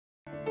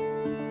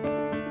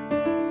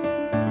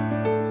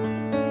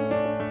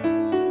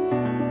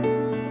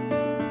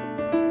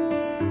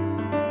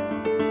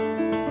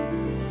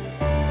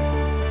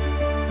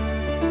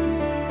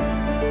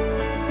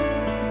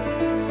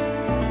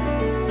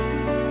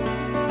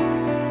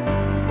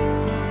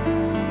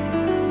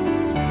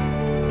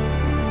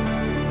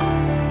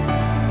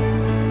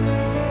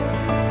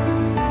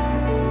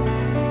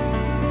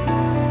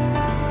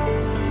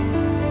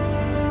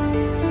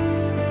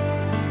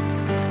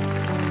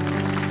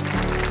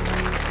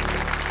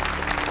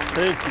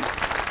Thank you.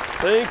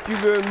 Thank you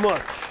very much.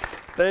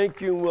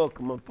 Thank you and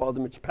welcome. I'm Father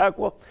Mitch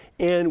Pacwa,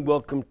 and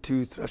welcome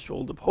to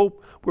Threshold of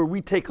Hope, where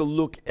we take a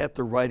look at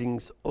the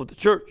writings of the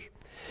church.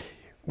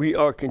 We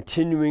are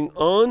continuing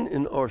on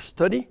in our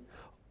study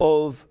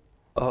of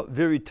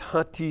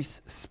Veritatis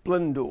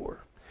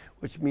Splendor,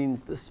 which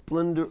means the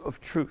splendor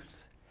of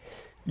truth.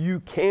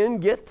 You can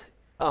get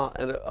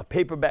a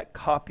paperback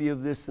copy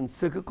of this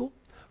encyclical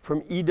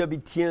from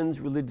EWTN's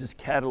religious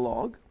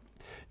catalog.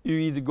 You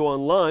either go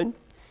online,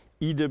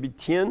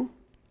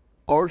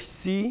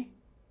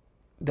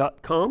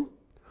 EWTNRC.com,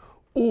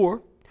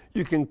 or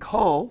you can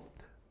call,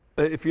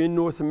 if you're in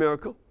North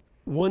America,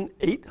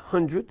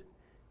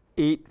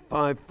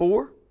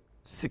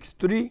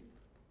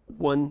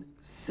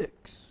 1-800-854-6316.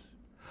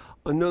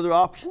 Another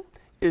option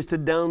is to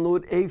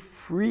download a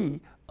free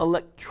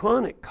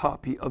electronic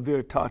copy of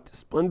Veritatis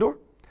Splendor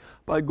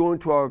by going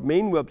to our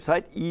main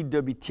website,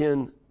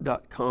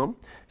 EWTN.com.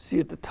 See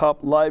at the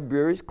top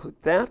libraries,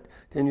 click that.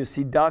 Then you'll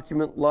see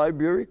document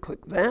library,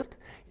 click that.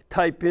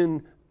 Type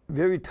in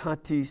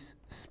Veritatis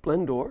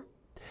Splendor,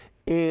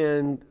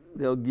 and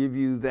they'll give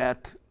you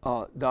that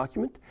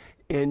document,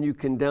 and you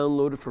can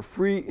download it for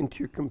free into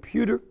your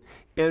computer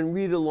and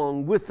read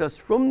along with us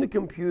from the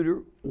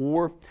computer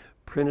or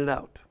print it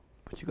out.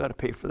 But you got to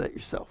pay for that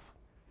yourself,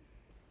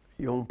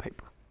 your own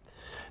paper.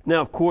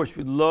 Now, of course,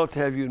 we'd love to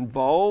have you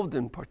involved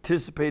and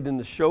participate in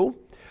the show.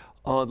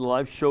 The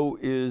live show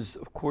is,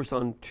 of course,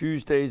 on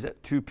Tuesdays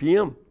at 2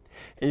 p.m.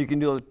 And you can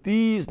do what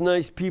these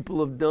nice people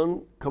have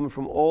done, coming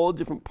from all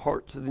different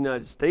parts of the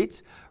United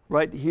States,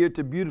 right here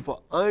to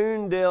beautiful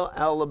Irondale,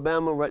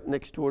 Alabama, right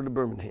next door to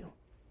Birmingham.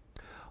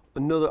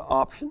 Another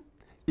option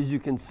is you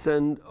can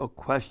send a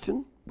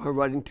question by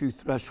writing to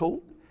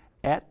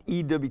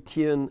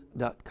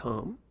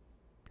threshold@EWTN.com,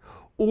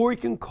 or you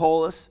can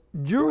call us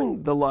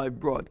during the live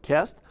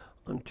broadcast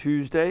on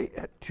Tuesday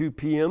at 2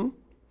 p.m.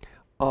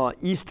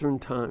 Eastern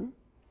Time.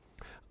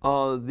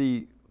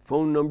 The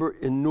phone number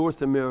in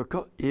North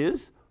America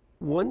is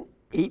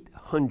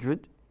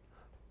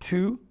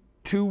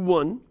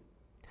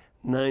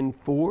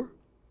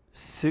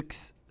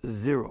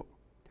 1-800-221-9460.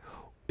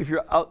 If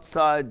you're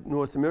outside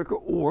North America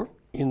or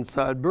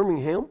inside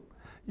Birmingham,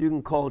 you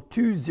can call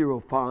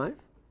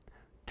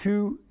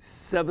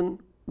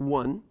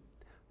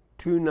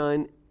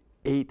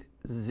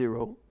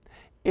 205-271-2980,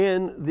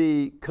 and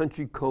the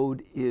country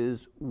code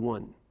is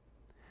 1,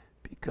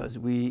 because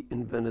we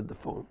invented the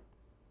phone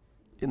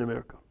in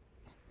America.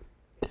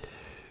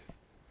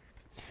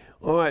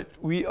 All right,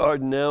 we are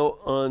now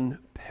on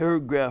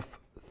paragraph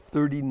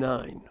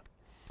 39.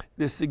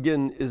 This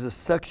again is a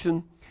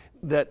section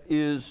that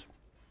is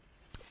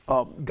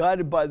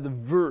guided by the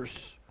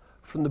verse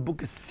from the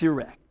book of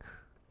Sirach,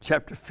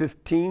 chapter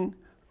 15,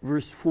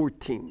 verse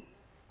 14,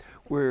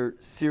 where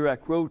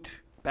Sirach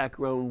wrote back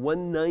around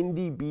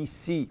 190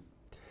 BC,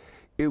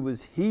 "It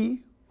was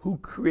he who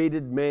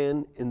created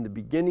man in the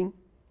beginning,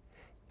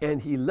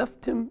 and he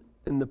left him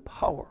in the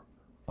power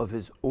of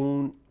his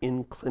own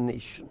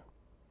inclination."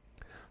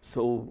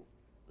 So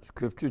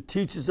Scripture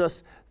teaches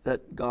us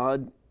that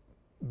God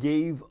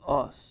gave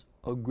us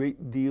a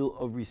great deal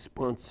of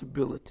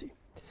responsibility.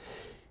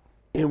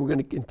 And we're going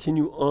to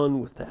continue on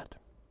with that.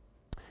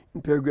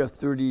 In paragraph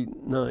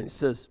 39, it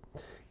says,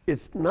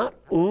 it's not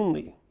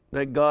only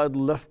that God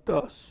left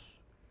us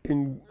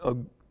to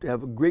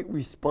have a great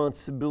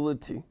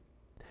responsibility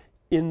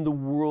in the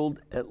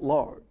world at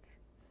large,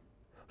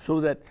 so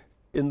that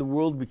in the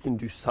world we can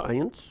do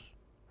science,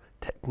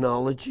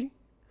 technology,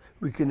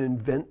 we can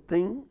invent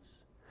things.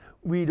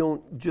 We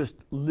don't just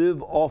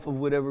live off of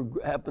whatever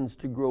happens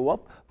to grow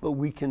up, but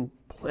we can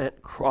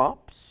plant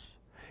crops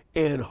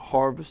and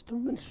harvest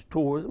them and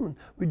store them. And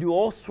we do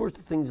all sorts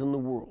of things in the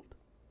world.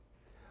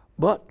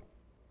 But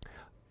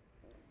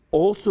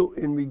also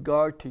in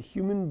regard to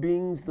human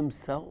beings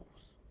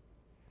themselves,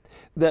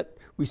 that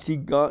we see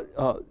God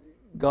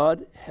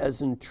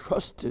has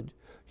entrusted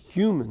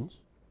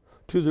humans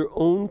to their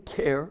own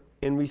care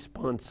and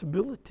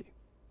responsibility.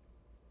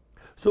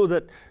 So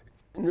that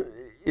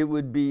it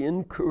would be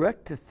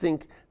incorrect to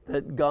think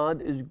that God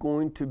is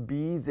going to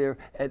be there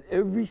at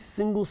every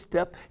single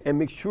step and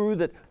make sure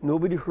that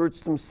nobody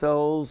hurts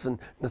themselves and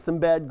nothing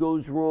bad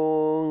goes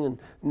wrong and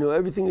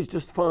everything is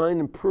just fine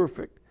and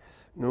perfect.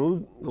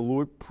 No, the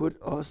Lord put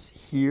us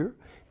here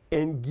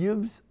and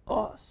gives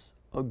us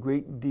a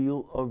great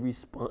deal of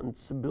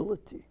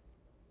responsibility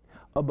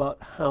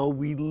about how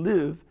we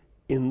live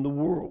in the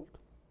world.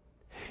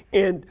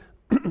 And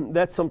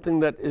that's something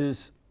that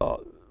is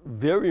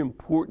very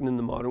important in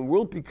the modern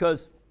world,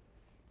 because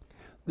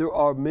there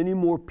are many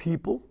more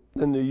people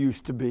than there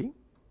used to be,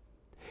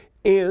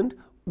 and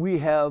we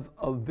have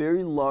a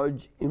very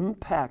large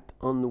impact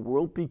on the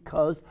world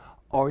because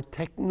our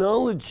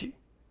technology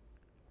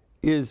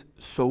is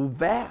so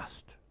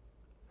vast.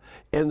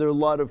 And there are a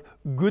lot of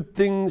good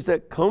things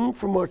that come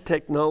from our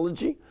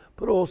technology,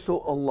 but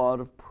also a lot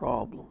of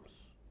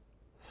problems.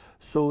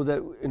 So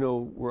that,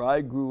 where I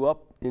grew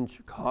up in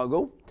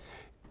Chicago,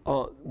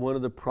 one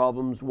of the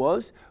problems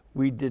was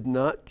we did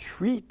not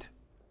treat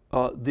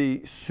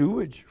the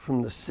sewage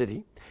from the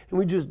city, and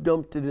we just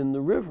dumped it in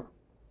the river.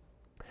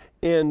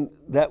 And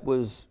that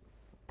was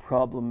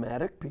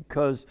problematic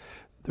because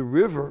the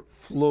river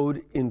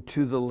flowed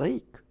into the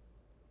lake,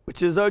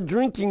 which is our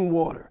drinking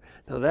water.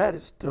 Now that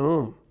is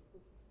dumb,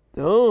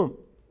 dumb.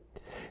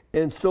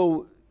 And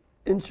so,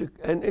 and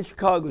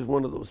Chicago is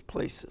one of those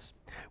places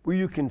where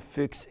you can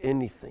fix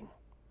anything,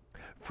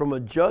 from a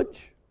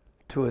judge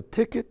to a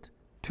ticket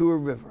to a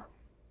river.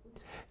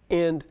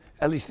 And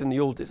at least in the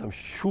old days, I'm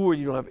sure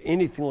you don't have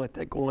anything like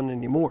that going on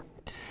anymore.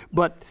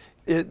 But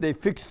they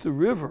fixed the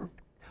river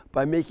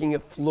by making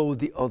it flow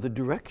the other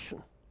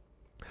direction,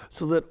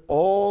 so that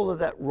all of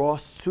that raw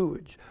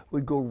sewage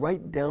would go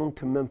right down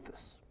to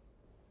Memphis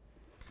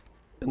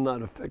and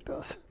not affect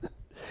us.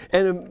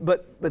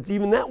 But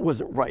even that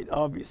wasn't right,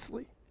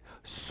 obviously.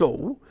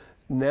 So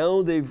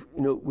now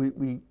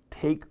we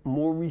take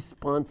more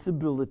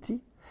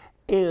responsibility,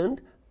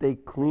 and they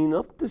clean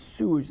up the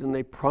sewage and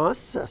they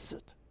process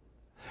it.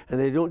 And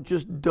they don't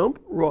just dump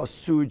raw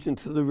sewage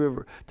into the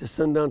river to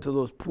send down to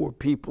those poor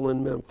people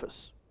in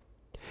Memphis.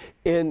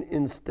 And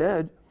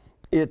instead,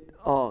 it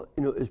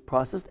is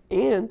processed.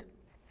 And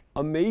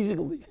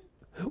amazingly,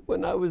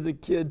 when I was a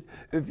kid,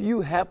 if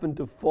you happened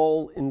to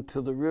fall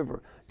into the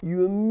river,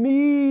 you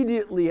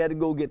immediately had to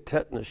go get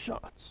tetanus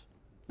shots.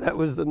 That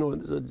was the noise.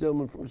 There's a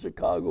gentleman from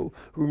Chicago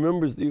who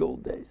remembers the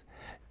old days.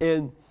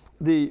 And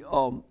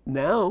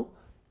now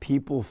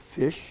people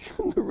fish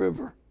in the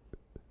river,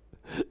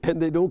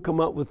 and they don't come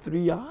out with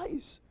 3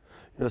 eyes.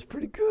 That's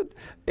pretty good.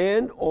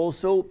 And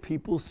also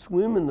people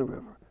swim in the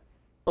river.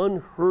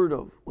 Unheard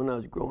of when I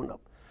was growing up.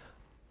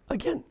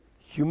 Again,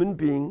 human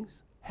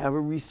beings have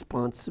a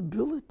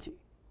responsibility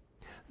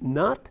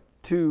not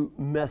to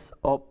mess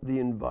up the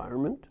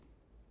environment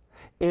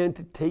and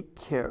to take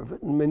care of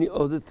it and many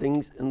other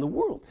things in the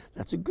world.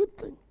 That's a good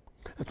thing.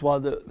 That's why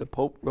the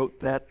Pope wrote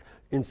that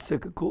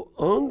encyclical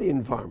on the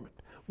environment.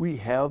 We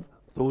have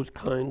those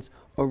kinds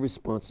of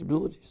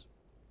responsibilities.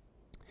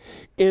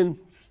 And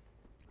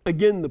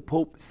again, the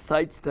Pope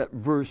cites that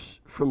verse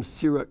from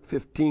Sirach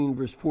 15,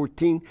 verse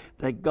 14,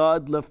 that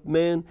God left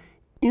man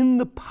in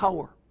the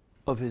power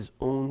of his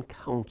own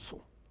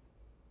counsel.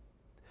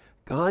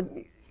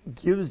 God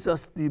gives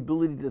us the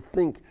ability to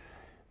think,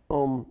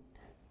 do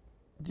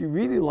you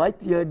really like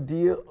the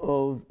idea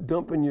of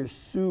dumping your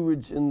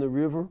sewage in the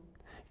river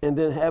and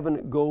then having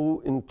it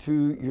go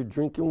into your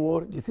drinking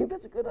water? Do you think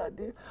that's a good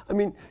idea? I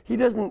mean, he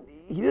doesn't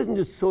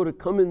just sort of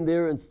come in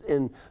there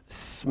and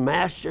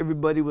smash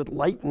everybody with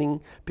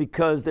lightning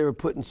because they were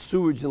putting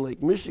sewage in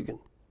Lake Michigan.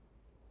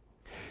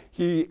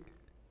 He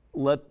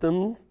let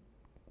them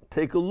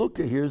take a look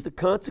at, here's the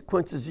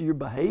consequences of your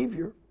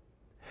behavior,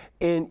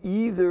 and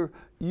either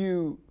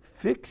you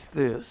fix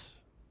this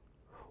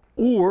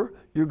or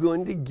you're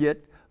going to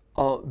get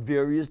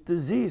various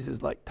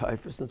diseases like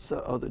typhus and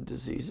some other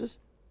diseases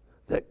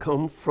that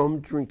come from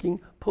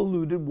drinking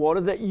polluted water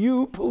that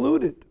you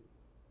polluted.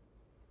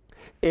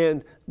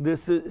 And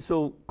this is,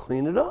 so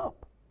clean it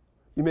up.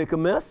 You make a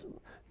mess.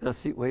 Now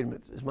see, wait a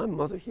minute, is my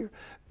mother here?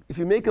 If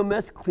you make a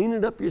mess, clean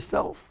it up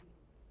yourself.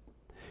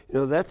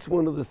 That's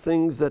one of the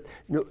things that,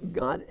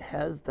 God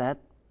has that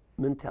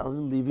mentality,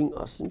 leaving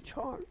us in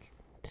charge.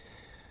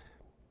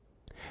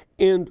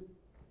 And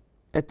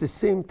at the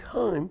same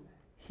time,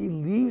 he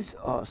leaves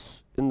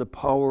us in the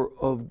power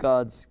of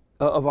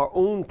of our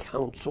own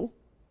counsel,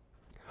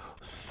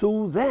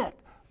 so that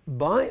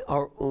by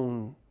our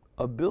own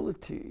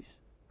abilities,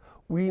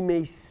 we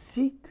may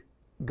seek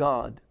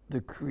God,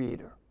 the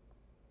Creator.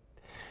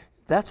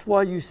 That's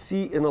why you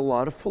see in a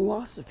lot of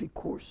philosophy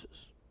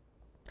courses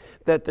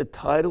that the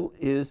title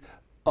is,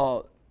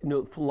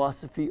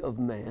 Philosophy of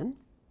Man.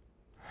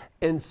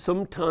 And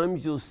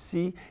sometimes you'll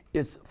see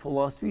it's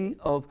philosophy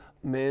of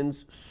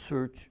man's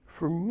search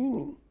for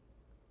meaning.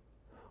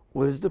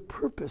 What is the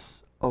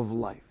purpose of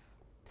life?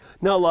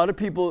 Now, a lot of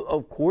people,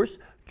 of course,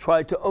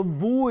 try to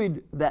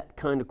avoid that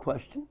kind of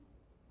question.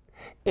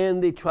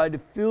 And they try to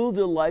fill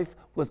their life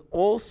with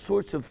all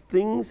sorts of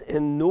things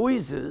and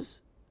noises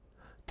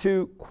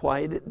to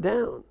quiet it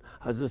down.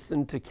 I was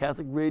listening to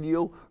Catholic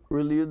radio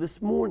earlier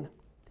this morning.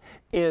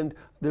 And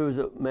there was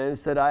a man who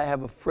said, I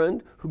have a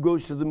friend who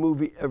goes to the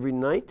movie every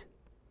night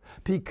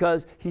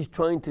because he's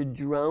trying to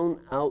drown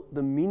out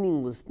the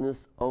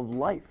meaninglessness of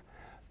life.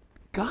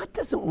 God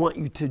doesn't want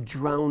you to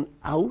drown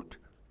out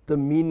the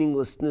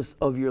meaninglessness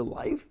of your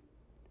life.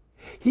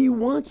 He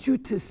wants you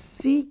to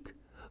seek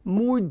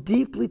more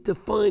deeply to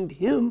find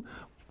Him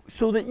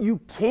so that you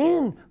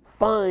can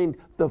find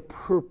the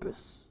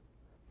purpose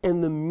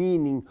and the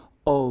meaning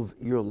of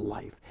your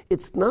life.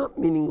 It's not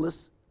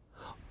meaningless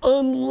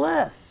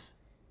unless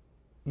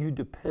you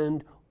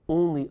depend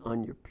only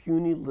on your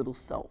puny little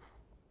self.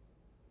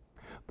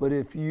 But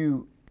if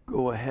you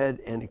go ahead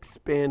and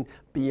expand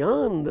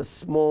beyond the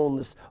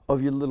smallness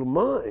of your little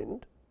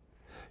mind,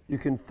 you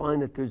can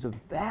find that there's a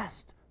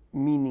vast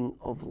meaning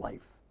of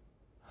life.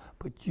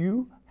 But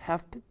you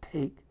have to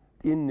take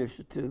the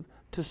initiative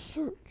to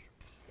search.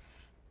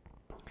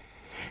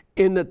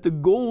 And that the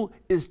goal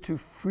is to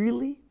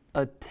freely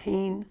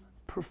attain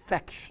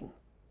perfection.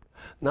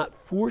 not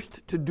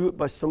forced to do it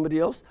by somebody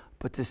else,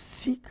 but to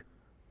seek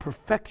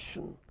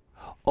perfection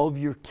of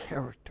your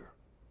character,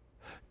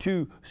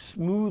 to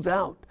smooth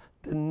out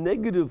the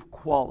negative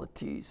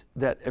qualities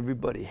that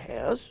everybody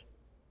has,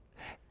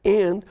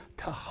 and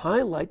to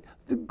highlight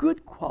the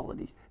good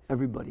qualities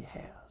everybody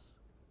has,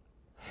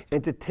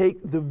 and to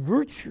take the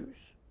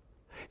virtues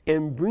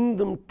and bring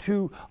them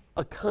to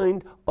a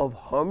kind of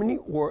harmony,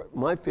 or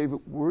my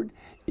favorite word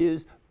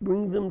is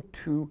bring them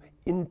to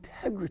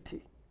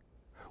integrity,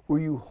 where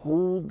you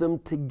hold them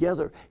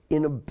together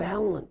in a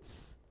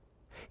balance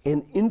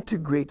and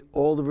integrate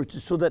all the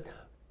virtues so that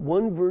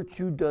one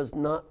virtue does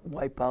not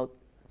wipe out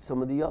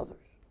some of the others.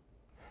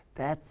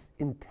 That's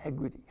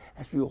integrity.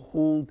 That's where you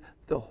hold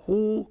the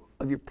whole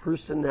of your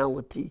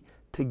personality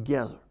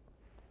together.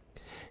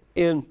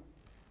 And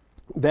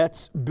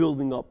that's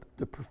building up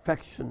the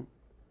perfection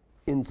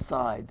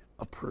inside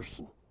a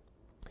person.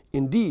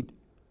 Indeed,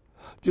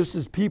 just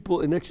as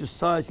people in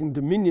exercising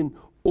dominion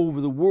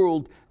over the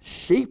world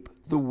shape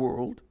the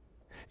world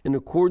in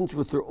accordance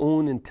with their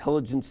own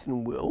intelligence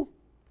and will,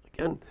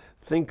 again,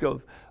 think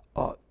of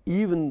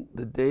even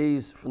the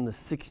days from the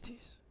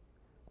 60s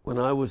when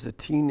I was a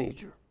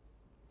teenager,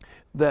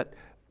 that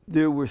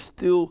there were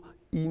still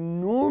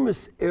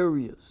enormous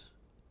areas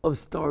of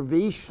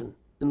starvation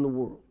in the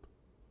world.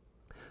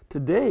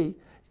 Today,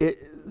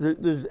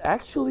 there's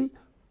actually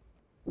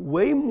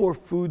way more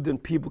food than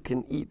people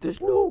can eat.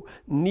 There's no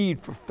need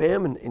for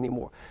famine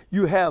anymore.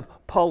 You have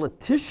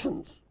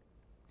politicians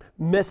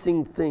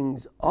messing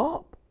things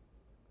up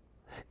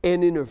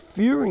and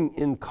interfering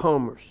in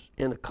commerce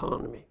and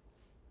economy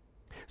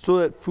so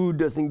that food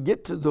doesn't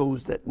get to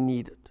those that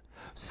need it.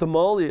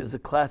 Somalia is a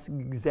classic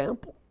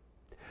example.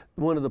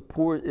 One of the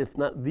poorest, if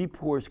not the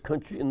poorest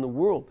country in the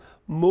world.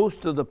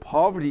 Most of the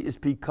poverty is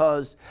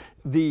because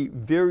the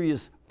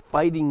various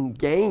fighting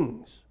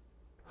gangs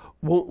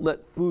won't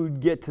let food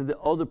get to the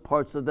other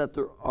parts, so that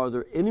there are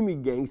their enemy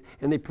gangs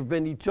and they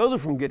prevent each other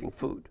from getting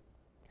food.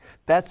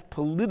 That's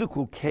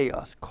political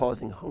chaos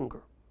causing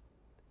hunger.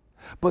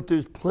 But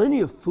there's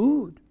plenty of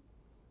food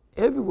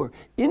everywhere.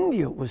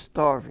 India was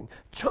starving.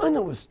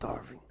 China was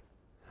starving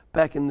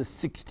back in the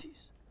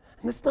 60s.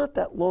 And it's not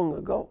that long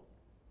ago.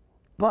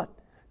 But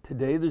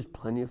today there's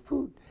plenty of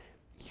food.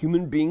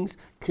 Human beings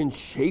can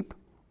shape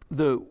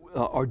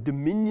our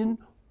dominion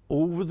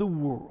over the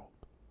world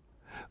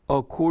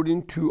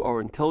according to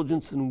our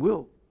intelligence and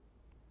will.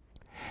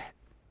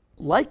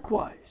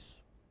 Likewise,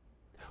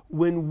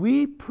 when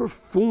we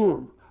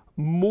perform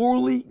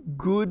morally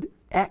good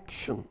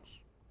actions,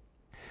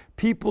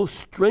 people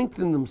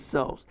strengthen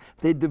themselves.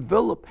 They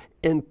develop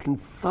and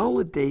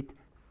consolidate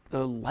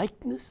their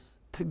likeness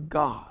to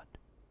God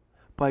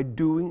by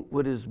doing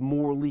what is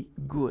morally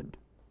good.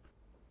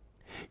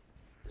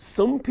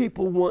 Some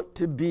people want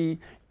to be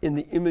in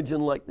the image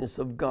and likeness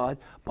of God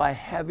by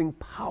having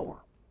power.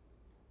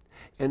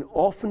 And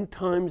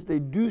oftentimes they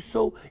do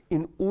so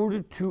in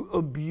order to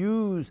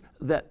abuse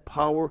that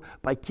power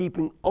by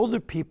keeping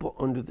other people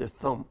under their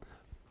thumb.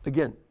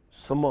 Again,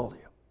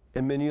 Somalia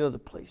and many other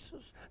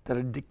places that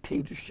are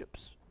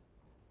dictatorships.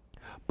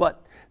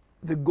 But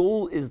the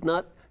goal is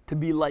not to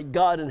be like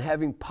God and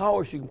having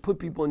power so you can put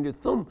people under your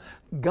thumb.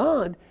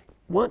 God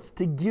wants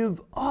to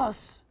give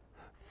us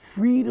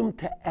freedom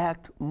to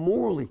act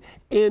morally.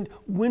 And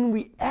when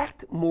we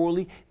act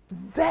morally,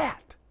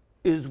 that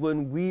is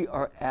when we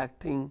are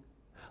acting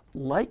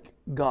like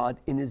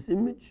God in His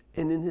image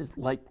and in His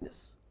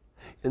likeness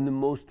in the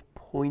most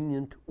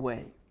poignant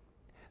way.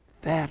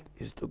 That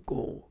is the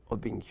goal of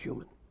being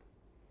human.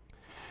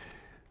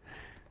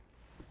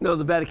 Now,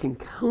 the Vatican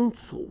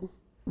Council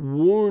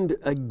warned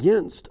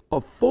against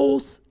a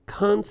false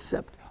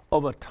concept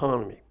of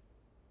autonomy.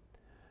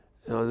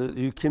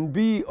 You can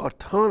be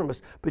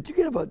autonomous, but you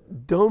can have a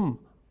dumb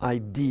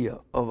idea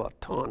of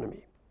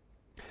autonomy.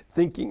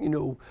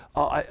 Thinking,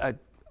 I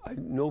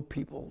know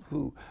people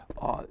who,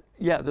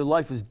 their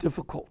life is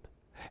difficult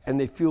and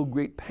they feel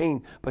great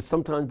pain, but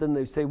sometimes then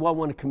they say, well, I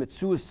want to commit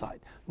suicide.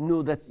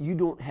 No, you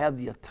don't have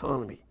the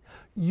autonomy.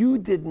 You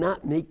did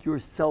not make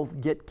yourself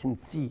get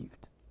conceived.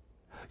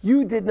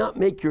 You did not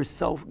make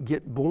yourself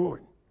get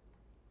born.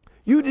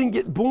 You didn't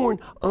get born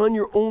on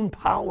your own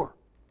power.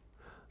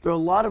 There are a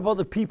lot of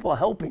other people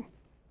helping,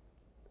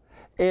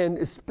 and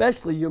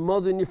especially your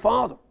mother and your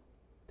father.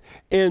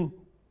 And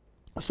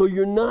so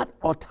you're not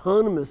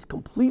autonomous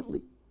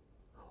completely.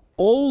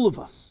 All of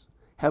us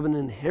have an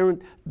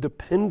inherent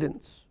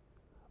dependence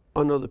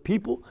on other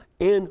people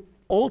and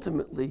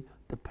ultimately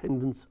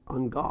dependence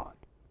on God.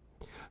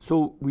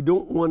 So we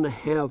don't want to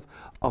have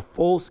a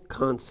false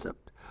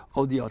concept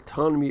of the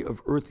autonomy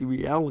of earthly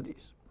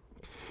realities.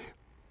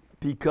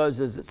 Because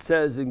as it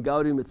says in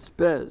Gaudium et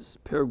Spes,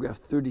 paragraph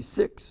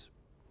 36,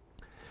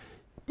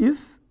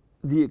 if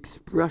the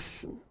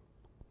expression,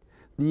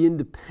 the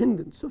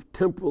independence of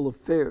temporal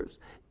affairs,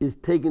 is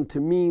taken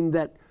to mean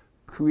that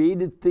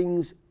created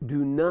things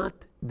do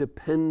not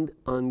depend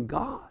on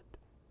God,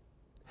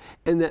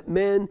 and that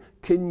man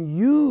can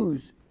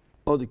use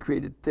other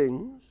created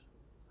things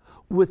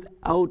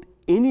without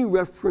any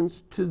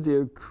reference to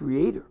their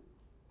creator,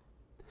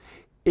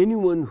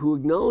 anyone who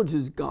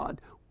acknowledges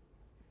God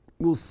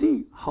will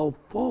see how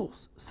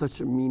false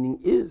such a meaning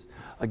is.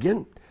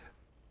 Again,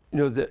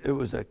 it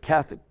was a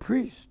Catholic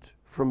priest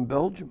from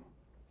Belgium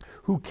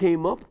who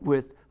came up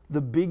with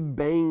the Big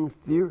Bang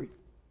Theory.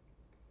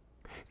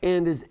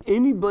 And as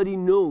anybody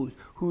knows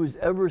who has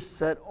ever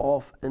set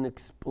off an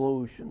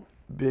explosion,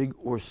 big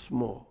or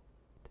small,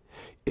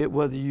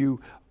 whether you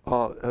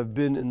have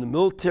been in the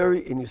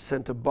military and you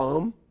sent a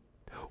bomb,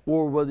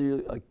 or whether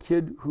you're a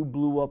kid who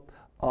blew up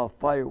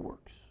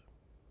fireworks,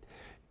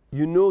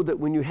 you know that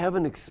when you have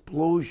an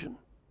explosion,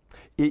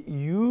 it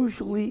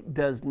usually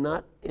does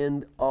not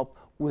end up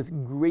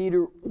with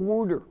greater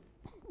order.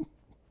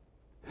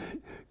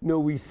 No,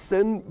 we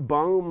send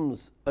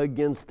bombs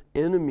against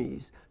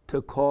enemies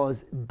to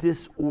cause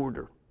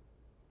disorder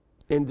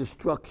and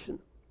destruction.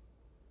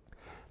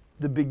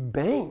 The Big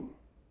Bang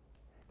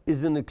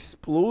is an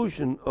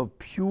explosion of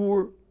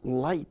pure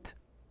light.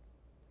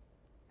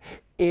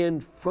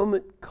 And from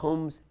it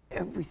comes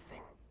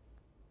everything.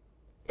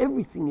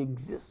 Everything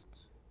exists.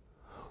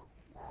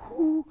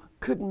 Who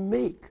could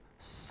make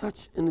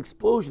such an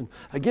explosion?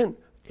 Again,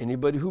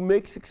 anybody who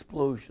makes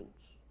explosions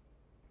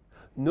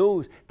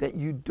knows that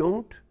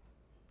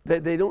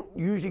they don't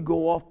usually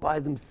go off by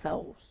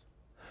themselves.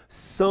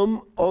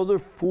 Some other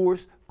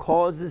force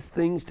causes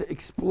things to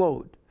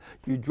explode.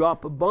 You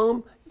drop a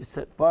bomb, you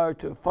set fire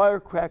to a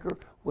firecracker,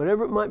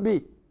 whatever it might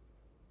be.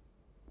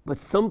 But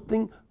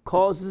something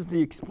causes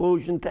the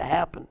explosion to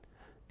happen.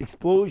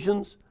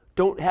 Explosions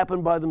don't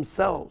happen by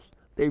themselves.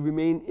 They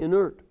remain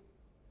inert.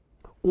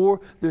 Or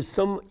there's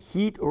some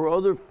heat or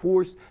other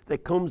force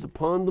that comes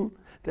upon them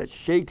that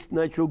shakes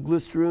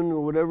nitroglycerin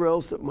or whatever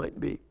else it might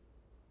be.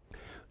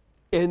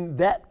 And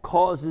that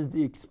causes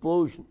the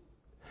explosion.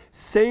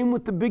 Same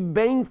with the Big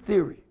Bang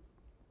Theory.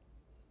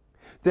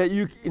 That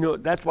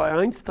that's why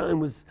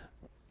Einstein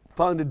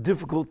found it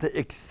difficult to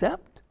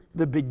accept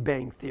the Big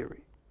Bang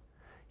Theory.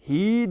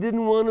 He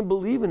didn't want to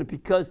believe in it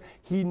because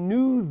he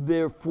knew,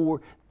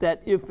 therefore,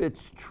 that if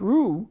it's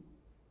true,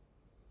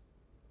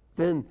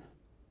 then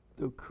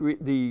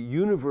the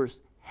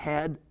universe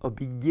had a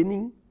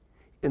beginning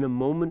in a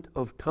moment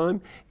of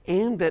time,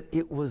 and that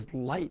it was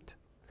light.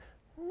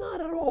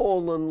 Not at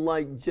all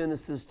unlike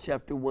Genesis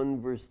chapter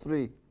 1, verse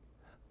 3.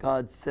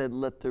 God said,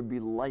 "Let there be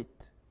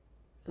light,"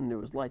 and there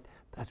was light.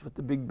 That's what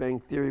the Big Bang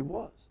Theory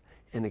was,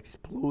 an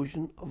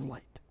explosion of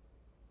light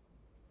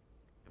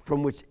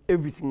from which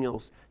everything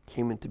else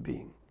came into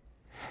being.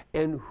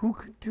 And who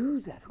could do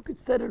that? Who could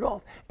set it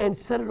off? And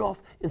set it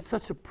off in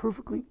such a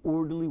perfectly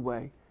orderly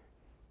way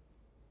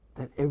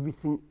that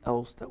everything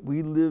else that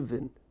we live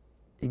in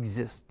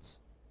exists.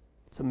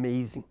 It's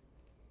amazing.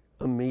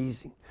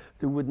 Amazing.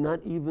 There would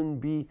not even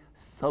be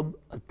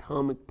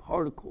subatomic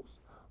particles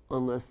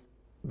unless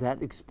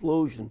that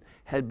explosion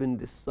had been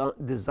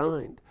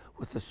designed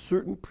with a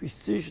certain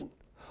precision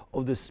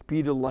of the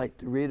speed of light,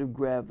 the rate of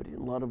gravity,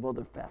 and a lot of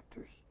other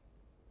factors.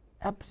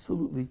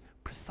 Absolutely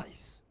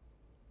precise.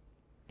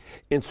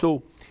 And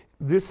so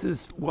this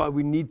is why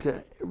we need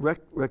to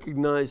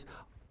recognize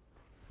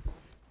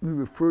we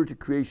refer to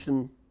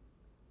creation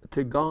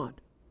to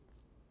God.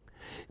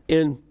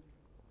 And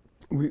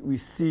we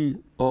see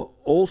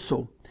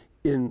also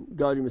in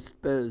Gaudium et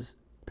Spes,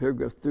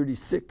 paragraph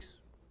 36,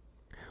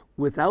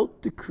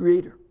 without the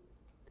Creator,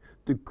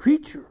 the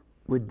creature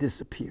would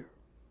disappear.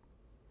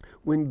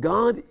 When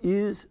God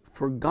is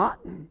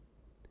forgotten,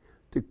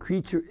 the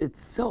creature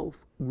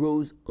itself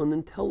grows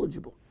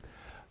unintelligible.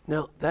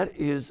 Now, that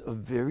is a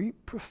very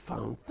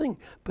profound thing,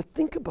 but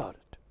think about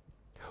it.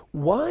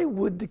 Why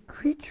would the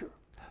creature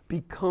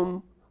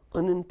become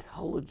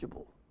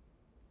unintelligible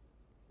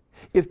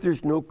if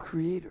there's no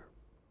Creator?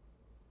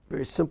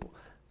 Very simple.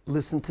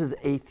 Listen to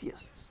the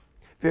atheists.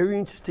 Very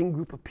interesting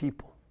group of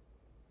people.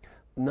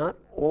 Not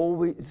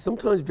always,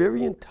 sometimes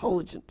very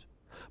intelligent,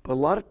 but a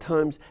lot of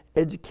times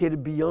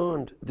educated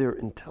beyond their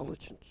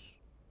intelligence.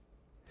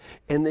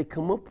 And they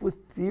come up with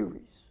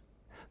theories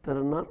that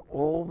are not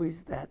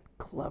always that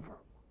clever.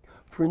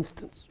 For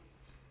instance,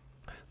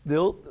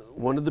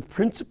 one of the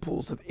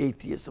principles of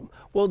atheism,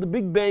 well, the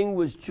Big Bang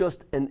was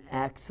just an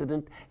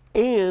accident,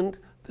 and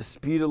the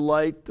speed of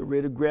light, the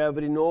rate of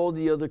gravity, and all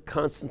the other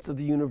constants of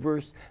the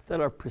universe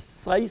that are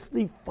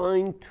precisely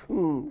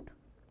fine-tuned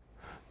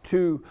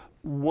to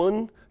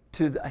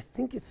I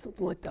think it's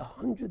something like the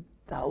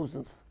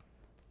 100,000th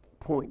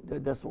point, the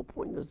decimal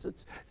point.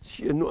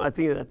 I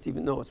think that's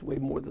even, no, it's way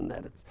more than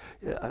that.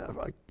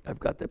 I've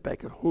got that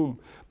back at home.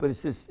 But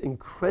it's this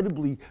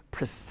incredibly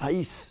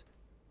precise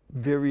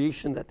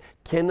variation that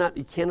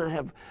you cannot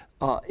have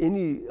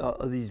any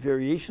of these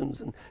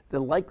variations, and the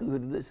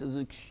likelihood of this is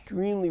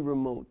extremely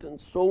remote,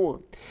 and so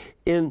on.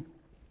 And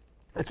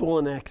that's all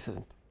an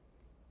accident.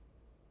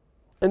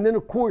 And then,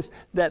 of course,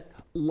 that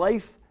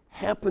life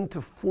happened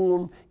to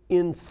form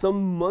in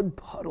some mud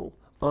puddle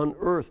on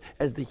Earth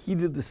as the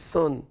heat of the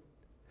sun,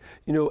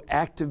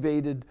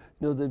 activated,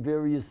 the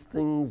various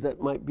things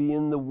that might be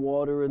in the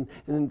water, and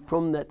then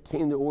from that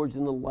came the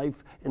origin of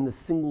life and the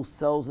single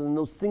cells, and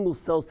those single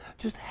cells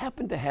just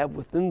happened to have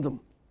within them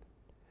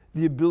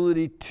the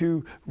ability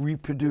to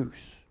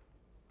reproduce.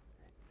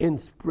 and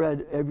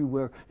spread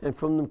everywhere, and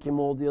from them came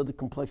all the other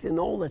complexities, and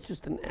all that's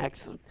just an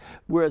accident.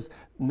 Whereas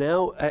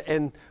now,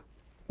 and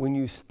when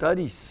you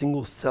study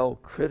single-cell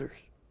critters,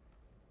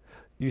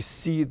 you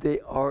see they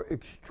are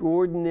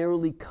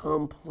extraordinarily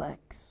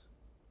complex.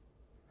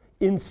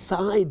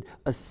 Inside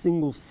a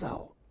single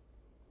cell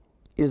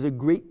is a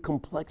great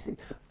complexity.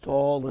 It's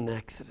all an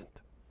accident.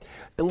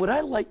 And what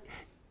I like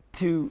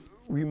to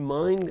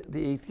remind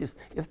the atheist,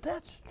 if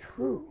that's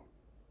true,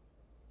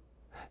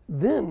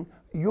 then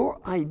your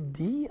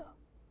idea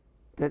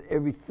that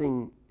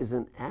everything is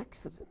an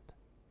accident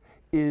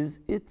is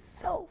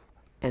itself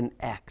an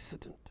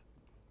accident.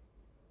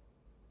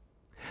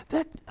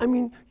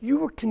 You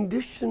were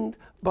conditioned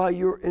by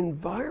your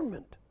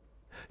environment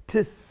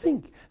to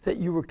think that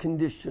you were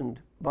conditioned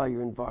by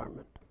your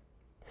environment.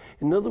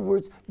 In other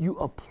words, you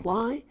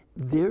apply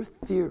their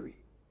theory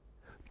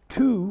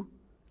to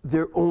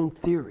their own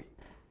theory.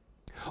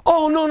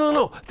 Oh,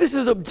 no, this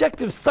is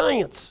objective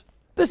science.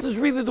 This is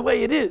really the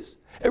way it is.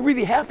 It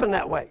really happened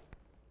that way.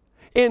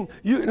 And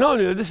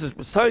no, this is,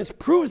 science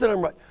proves that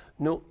I'm right.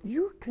 No,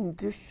 you're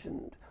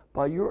conditioned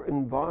by your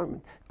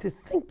environment to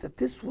think that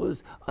this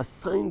was a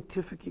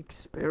scientific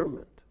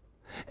experiment.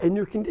 And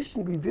you're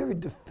conditioned to be very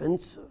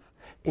defensive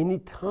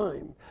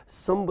anytime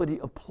somebody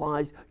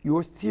applies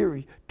your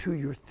theory to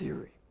your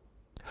theory.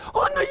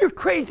 Oh, no, you're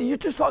crazy. You're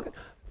just talking.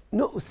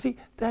 No, see,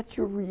 that's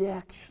your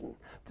reaction,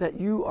 that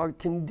you are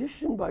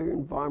conditioned by your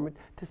environment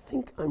to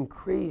think I'm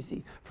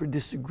crazy for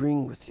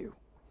disagreeing with you.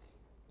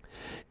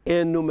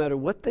 And no matter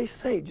what they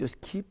say, just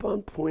keep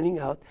on pointing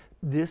out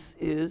this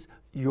is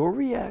your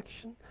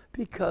reaction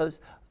because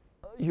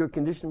you're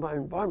conditioned by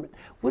your environment.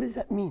 What does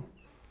that mean?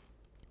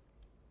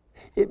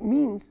 It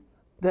means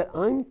that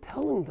I'm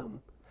telling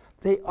them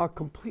they are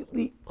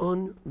completely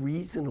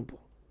unreasonable.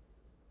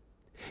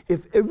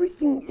 If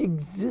everything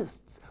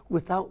exists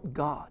without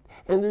God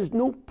and there's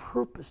no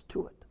purpose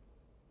to it,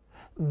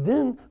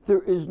 then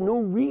there is no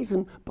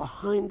reason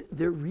behind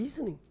their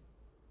reasoning.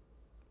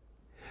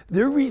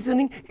 Their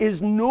reasoning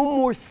is no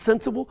more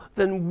sensible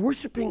than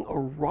worshiping a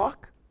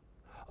rock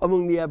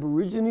among the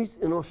Aborigines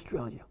in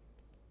Australia.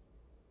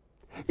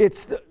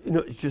 It's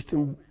just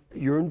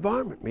your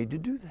environment made you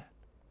do that.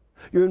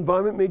 Your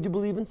environment made you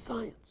believe in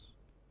science.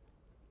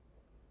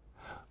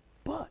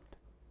 But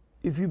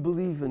if you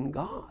believe in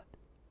God,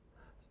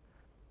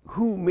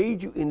 who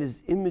made you in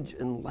his image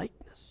and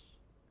likeness,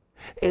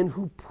 and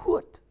who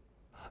put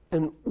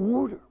an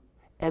order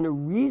and a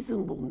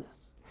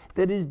reasonableness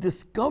that is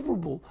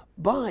discoverable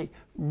by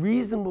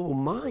reasonable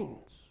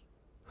minds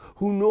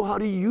who know how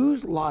to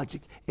use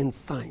logic and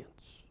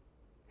science,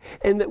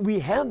 and that we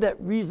have that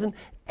reason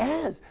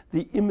as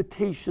the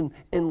imitation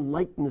and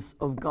likeness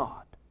of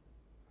God,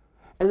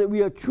 and that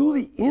we are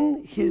truly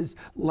in his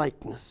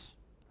likeness,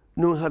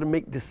 knowing how to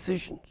make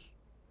decisions,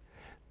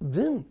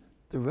 then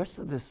the rest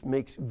of this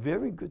makes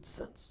very good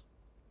sense.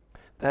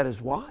 That is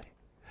why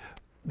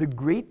the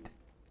great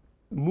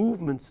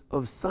movements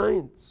of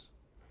science,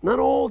 not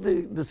all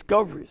the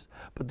discoveries,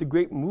 but the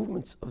great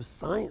movements of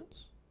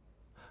science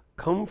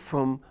come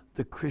from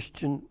the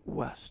Christian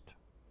West,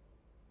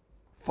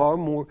 far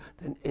more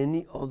than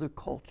any other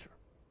culture.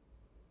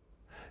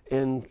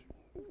 And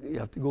you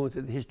have to go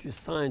into the history of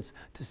science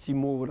to see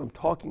more what I'm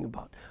talking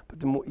about. But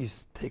the more you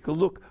take a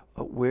look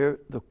at where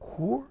the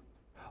core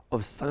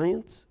of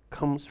science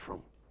comes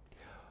from.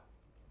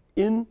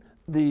 In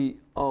the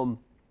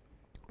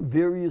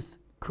various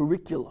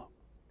curricula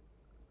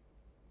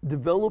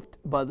developed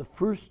by the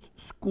first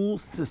school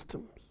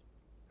systems,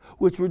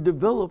 which were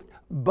developed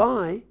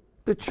by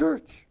the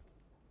church.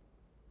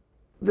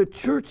 The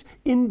church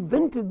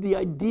invented the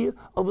idea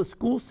of a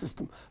school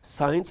system.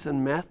 Science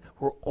and math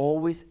were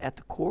always at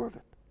the core of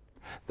it.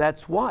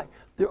 That's why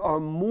there are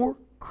more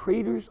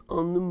craters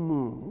on the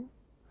moon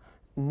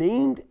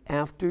named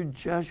after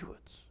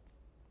Jesuits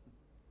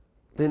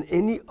than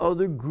any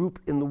other group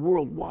in the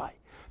world. Why?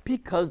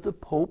 Because the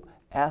Pope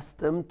asked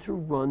them to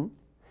run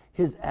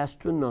his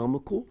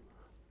astronomical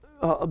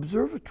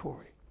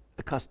observatory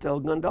at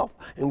Castel Gandolfo,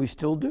 and we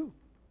still do.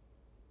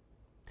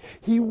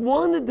 He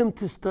wanted them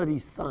to study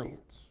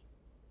science.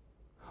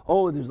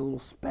 Oh, there's a little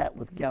spat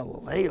with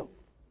Galileo,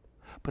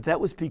 but that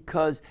was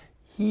because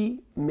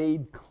he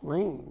made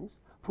claims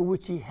for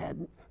which he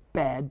had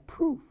bad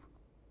proof.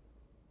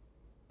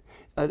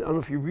 I don't know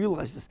if you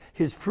realize this.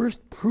 His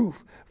first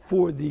proof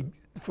for the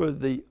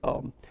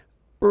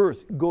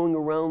Earth going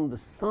around the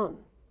sun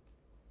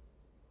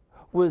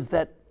was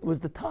the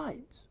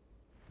tides.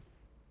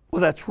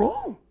 Well, that's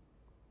wrong.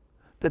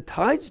 The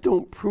tides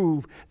don't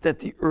prove that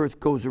the Earth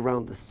goes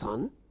around the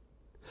sun.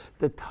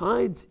 The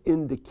tides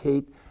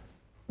indicate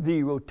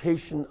the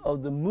rotation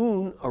of the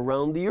moon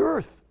around the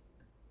Earth.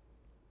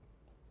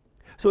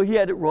 So he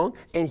had it wrong,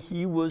 and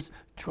he was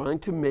trying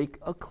to make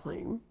a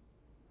claim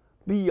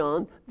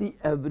beyond the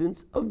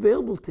evidence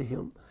available to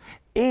him.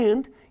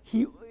 And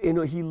he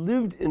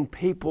lived in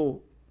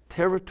papal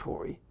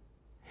territory,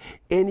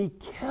 and he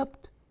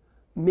kept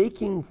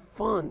making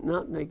fun,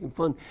 not making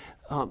fun,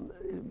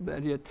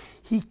 but yet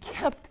he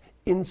kept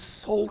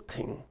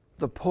insulting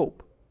the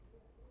Pope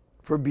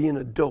for being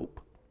a dope.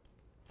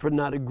 for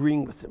not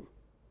agreeing with him.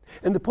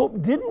 And the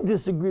Pope didn't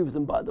disagree with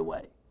him, by the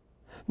way.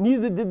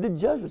 Neither did the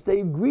Jesuits. They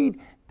agreed.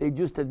 They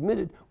just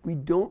admitted we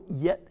don't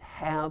yet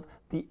have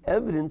the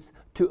evidence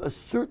to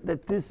assert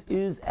that this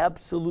is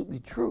absolutely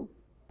true.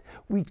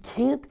 We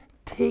can't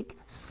take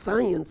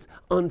science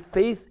on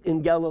faith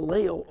in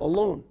Galileo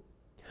alone.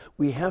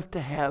 We have to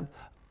have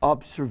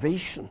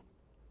observation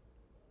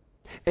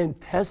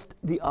and test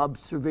the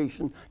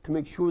observation to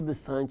make sure the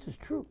science is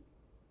true.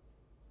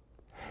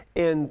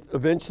 And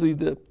eventually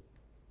it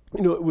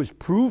was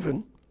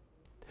proven,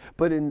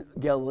 but in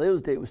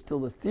Galileo's day it was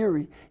still a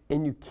theory,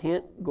 and you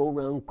can't go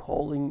around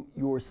calling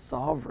your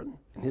sovereign,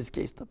 in his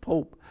case the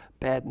Pope,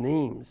 bad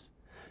names.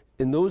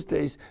 In those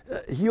days,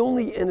 he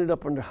only ended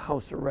up under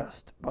house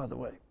arrest, by the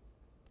way.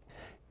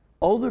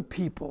 Other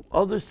people,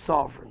 other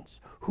sovereigns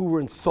who were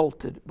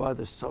insulted by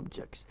their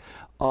subjects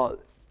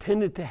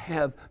tended to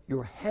have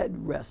your head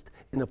rest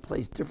in a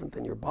place different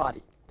than your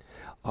body.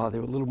 They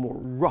were a little more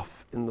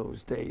rough in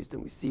those days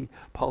than we see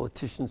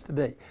politicians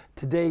today.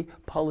 Today,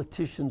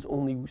 politicians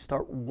only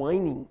start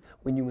whining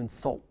when you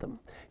insult them.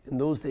 In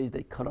those days,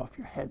 they cut off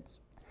your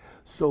heads.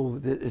 So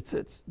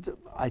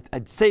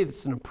I'd say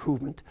it's an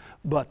improvement,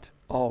 but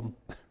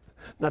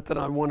not that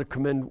I want to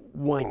commend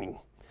whining.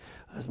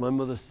 As my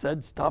mother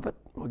said, stop it,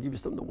 I'll give you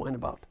something to whine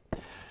about.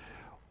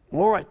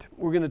 All right,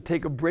 we're going to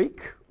take a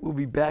break. We'll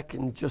be back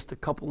in just a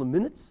couple of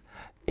minutes.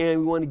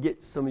 And we want to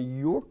get some of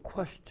your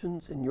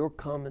questions and your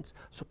comments,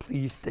 so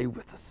please stay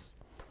with us.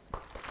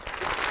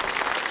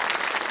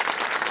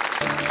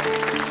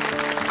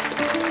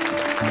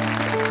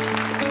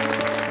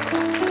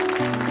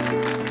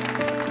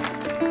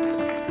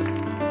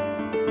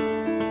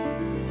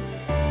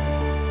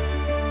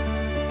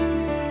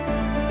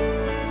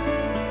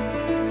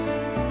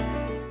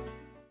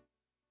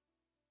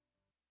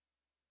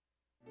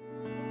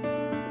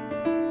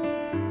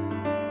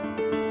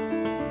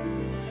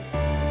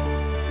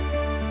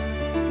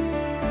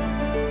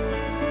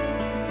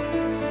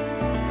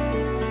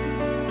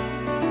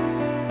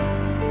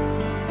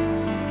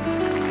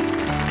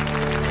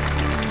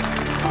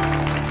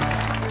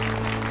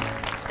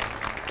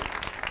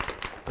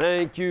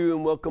 Thank you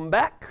and welcome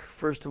back.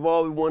 First of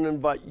all, we want to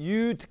invite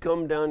you to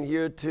come down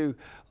here to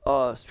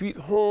Sweet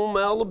Home,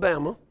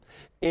 Alabama,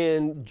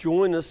 and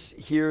join us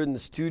here in the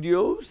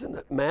studios and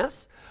at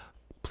Mass.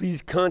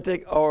 Please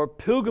contact our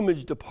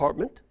pilgrimage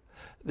department.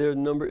 Their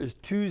number is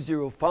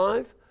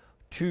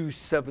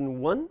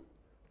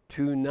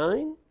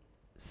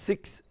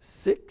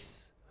 205-271-2966.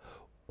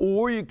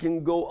 Or you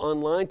can go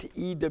online to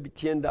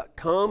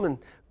EWTN.com and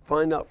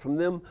find out from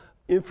them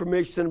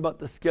information about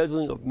the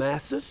scheduling of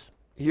Masses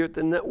here at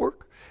the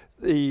network,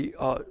 the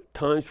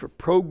times for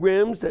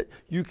programs that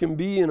you can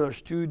be in our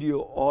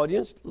studio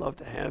audience. Love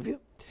to have you.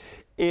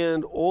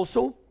 And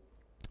also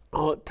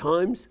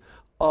times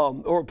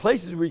or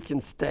places where you can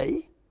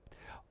stay,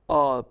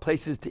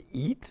 places to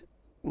eat.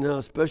 Now,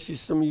 especially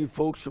some of you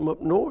folks from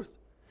up north.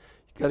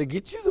 You got to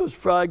get you those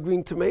fried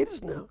green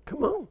tomatoes now.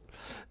 Come on.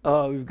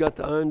 We've got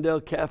the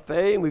Irondale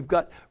Cafe, and we've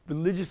got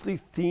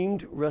religiously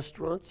themed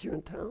restaurants here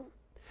in town.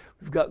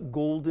 We've got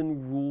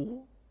Golden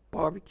Rule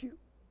Barbecue.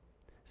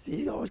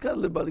 See, you always got to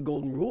live by the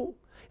golden rule.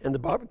 And the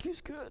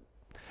barbecue's good.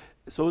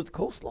 So is the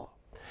coleslaw.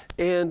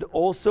 And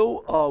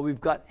also,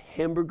 we've got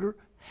Hamburger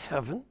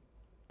Heaven.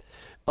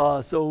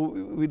 So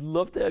we'd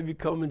love to have you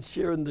come and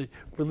share in the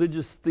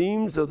religious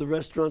themes of the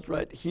restaurants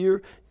right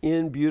here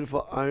in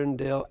beautiful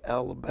Irondale,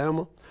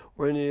 Alabama,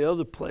 or any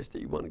other place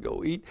that you want to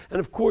go eat. And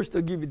of course,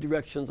 they'll give you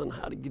directions on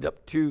how to get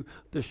up to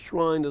the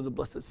Shrine of the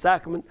Blessed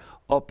Sacrament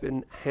up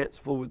in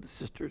Huntsville where the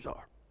sisters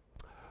are.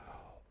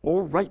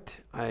 All right,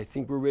 I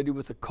think we're ready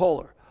with a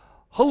caller.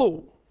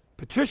 Hello,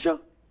 Patricia?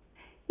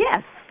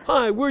 Yes.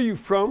 Hi, where are you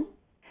from?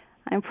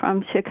 I'm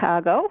from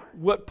Chicago.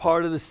 What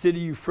part of the city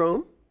are you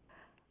from?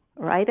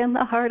 Right in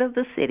the heart of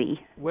the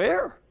city.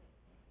 Where?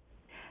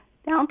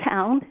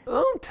 Downtown.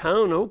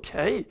 Downtown,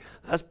 okay.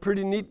 That's a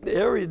pretty neat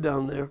area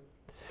down there.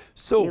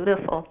 So,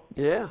 beautiful.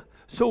 Yeah.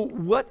 So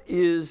what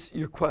is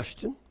your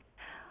question?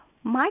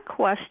 My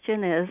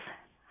question is,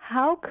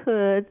 how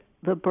could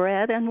the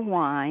bread and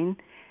wine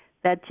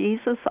that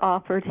Jesus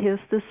offered his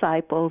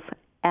disciples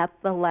at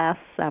the Last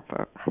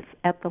Supper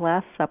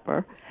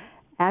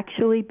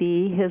actually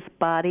be his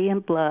body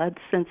and blood,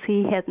 since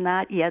he had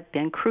not yet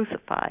been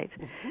crucified?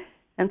 Mm-hmm.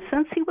 And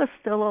since he was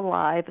still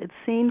alive, it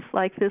seems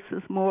like this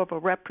is more of a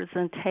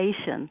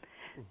representation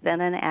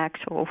than an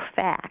actual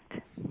fact.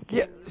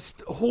 Yeah,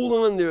 hold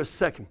on there a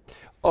second.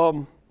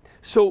 Don't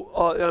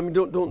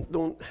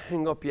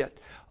hang up yet.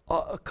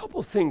 A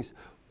couple things.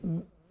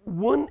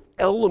 One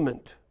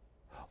element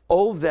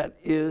of that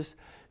is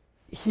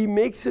he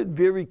makes it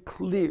very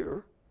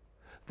clear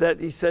that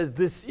he says,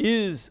 this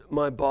is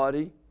my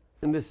body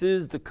and this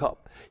is the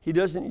cup. He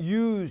doesn't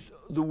use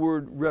the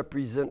word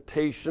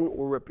representation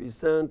or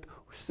represent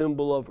or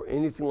symbol of or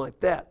anything like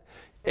that.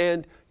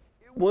 And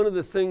one of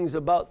the things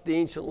about the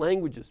ancient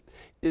languages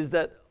is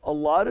that a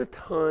lot of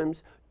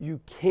times you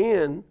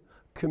can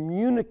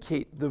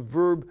communicate the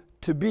verb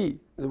to be,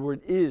 the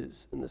word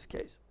is in this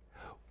case,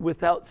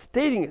 without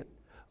stating it.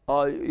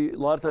 A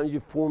lot of times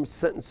you form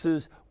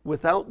sentences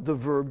without the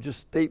verb, just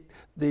state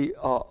the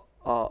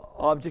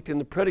object and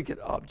the predicate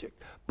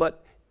object.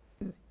 But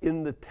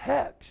in the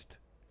text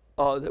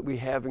that we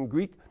have in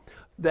Greek,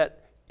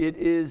 that it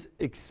is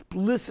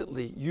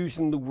explicitly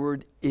using the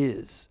word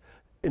is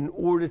in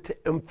order to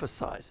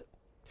emphasize it.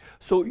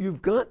 So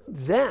you've got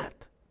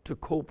that to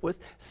cope with.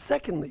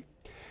 Secondly,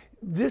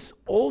 this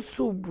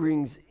also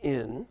brings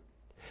in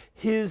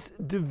his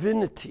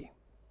divinity.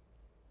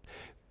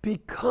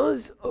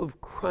 Because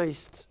of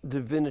Christ's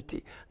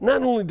divinity,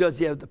 not only does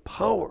he have the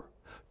power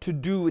to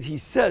do what he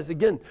says,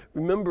 again,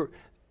 remember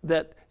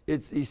that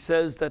he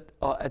says that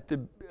at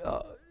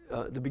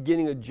the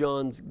beginning of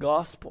John's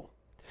gospel,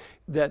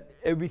 that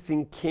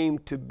everything came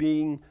to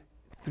being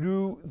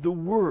through the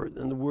Word,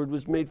 and the Word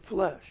was made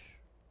flesh.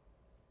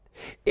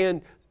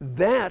 And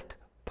that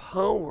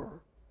power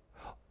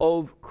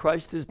of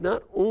Christ is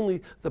not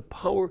only the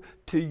power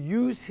to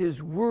use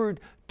his Word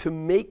to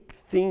make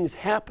things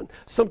happen,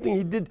 something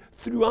he did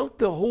throughout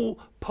the whole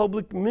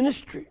public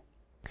ministry.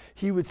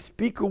 He would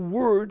speak a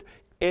word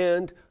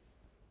and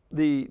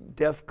the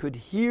deaf could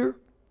hear,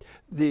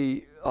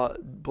 the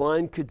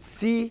blind could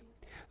see,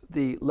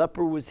 the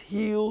leper was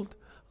healed,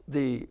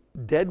 the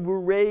dead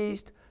were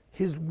raised.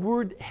 His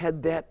word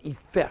had that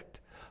effect.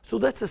 So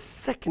that's a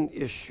second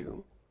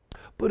issue.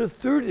 But a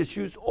third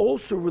issue is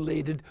also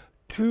related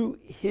to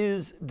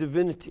his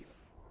divinity,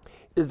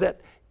 is that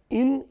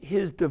in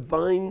his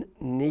divine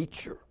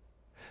nature,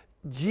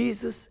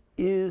 Jesus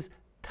is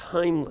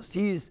timeless.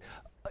 He's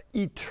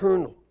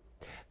eternal.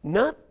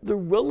 Not the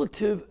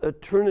relative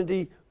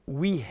eternity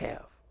we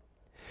have.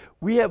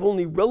 We have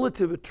only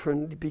relative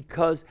eternity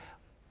because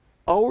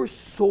our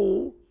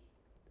soul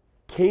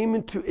came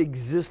into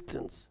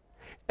existence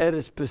at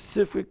a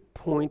specific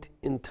point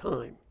in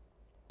time,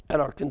 at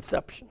our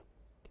conception.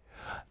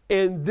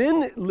 And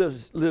then it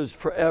lives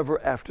forever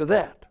after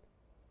that.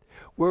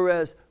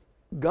 Whereas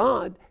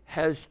God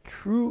has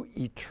true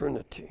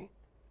eternity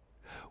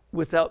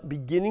without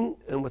beginning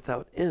and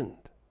without end.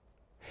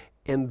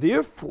 And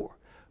therefore,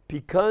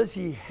 because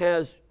he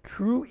has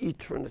true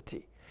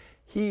eternity,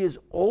 he is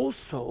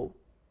also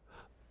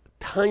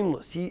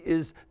timeless. He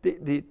is, the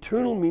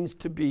eternal means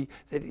to be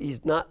that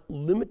he's not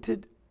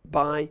limited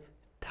by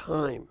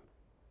time.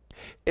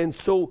 And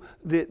so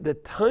the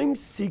time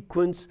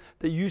sequence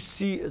that you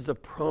see as a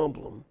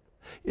problem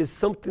is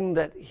something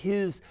that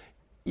his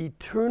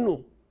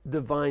eternal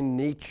divine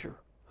nature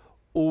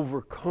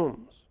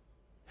overcomes.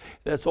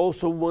 That's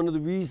also one of the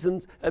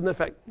reasons, as a matter of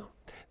fact, no,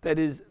 that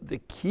is the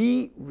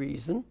key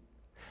reason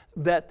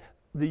that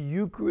the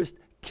Eucharist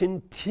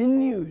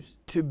continues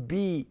to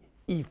be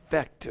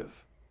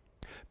effective,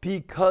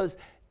 because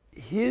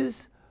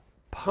his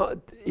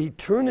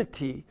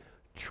eternity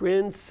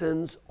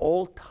transcends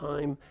all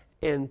time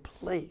and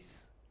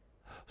place,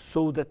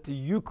 so that the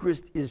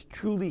Eucharist is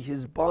truly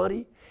his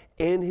body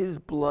and his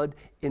blood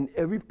in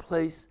every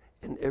place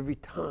and every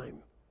time,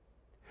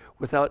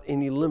 without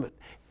any limit.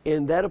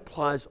 And that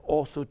applies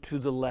also to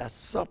the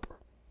Last Supper.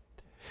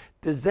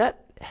 Does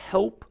that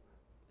help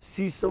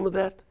see some of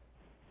that?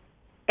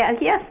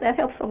 Yes, that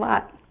helps a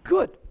lot.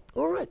 Good.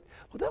 All right.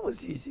 Well, that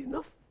was easy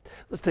enough.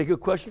 Let's take a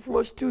question from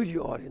our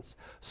studio audience.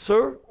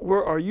 Sir,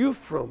 where are you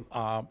from?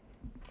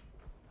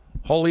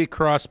 Holy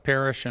Cross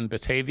Parish in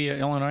Batavia,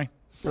 Illinois.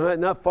 All right,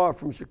 not far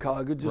from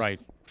Chicago. Just right,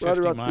 50 right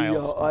around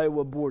miles. the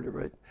Iowa border,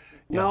 right?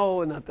 Yeah.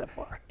 No, not that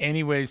far.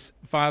 Anyways,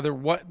 Father,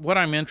 what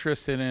I'm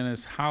interested in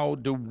is how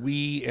do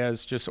we,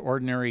 as just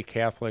ordinary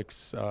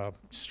Catholics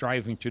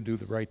striving to do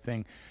the right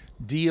thing,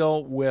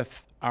 deal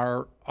with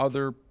our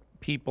other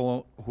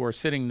people who are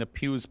sitting in the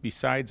pews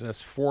besides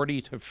us,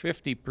 40 to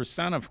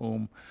 50% of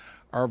whom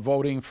are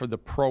voting for the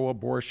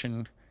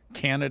pro-abortion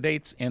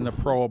candidates and the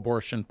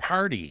pro-abortion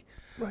party.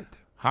 Right.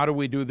 How do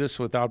we do this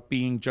without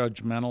being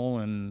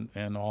judgmental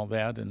and all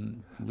that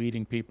and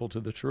leading people to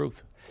the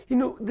truth? You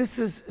know, this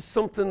is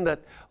something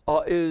that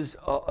is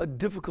a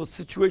difficult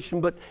situation,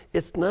 but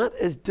it's not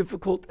as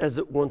difficult as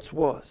it once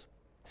was.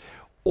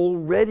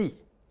 Already,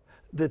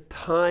 the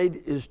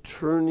tide is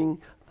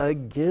turning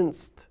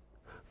against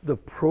the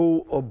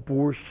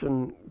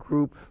pro-abortion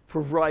group for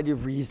a variety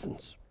of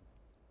reasons.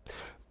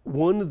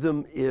 One of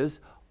them is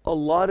a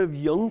lot of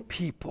young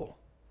people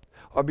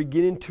are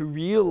beginning to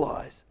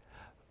realize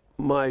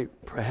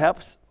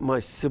perhaps my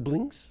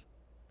siblings,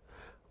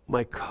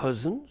 my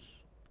cousins,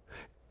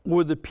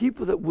 or the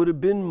people that would have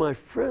been my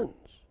friends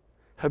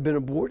have been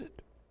aborted.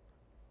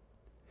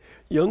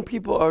 Young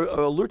people are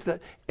alert to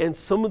that, and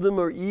some of them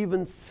are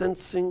even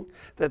sensing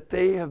that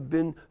they have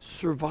been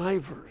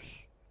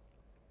survivors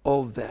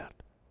of that.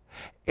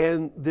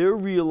 And they're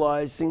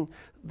realizing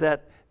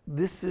that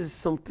this is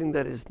something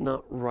that is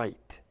not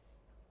right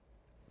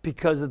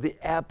because of the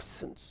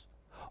absence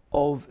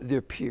of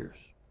their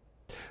peers.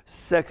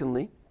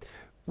 Secondly,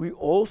 we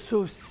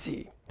also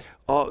see,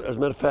 as a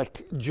matter of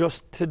fact,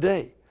 just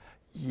today,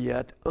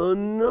 yet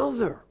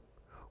another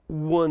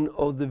one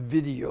of the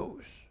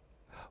videos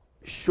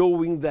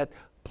showing that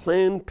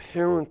Planned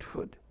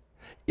Parenthood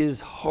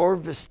is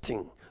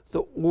harvesting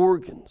the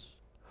organs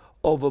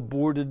of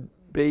aborted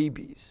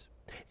babies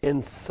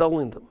and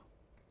selling them.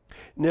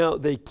 Now,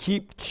 they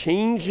keep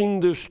changing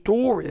their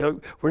story.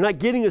 We're not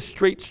getting a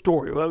straight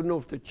story. I don't know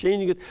if they're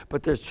changing it,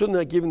 but they're certainly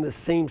not giving the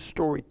same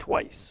story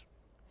twice.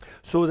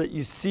 So that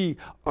you see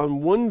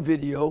on one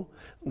video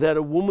that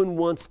a woman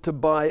wants to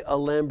buy a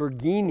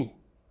Lamborghini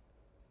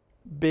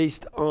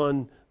based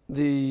on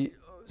the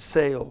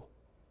sale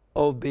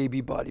of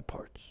baby body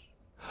parts.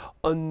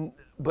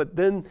 But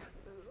then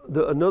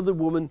another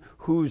woman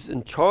who's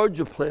in charge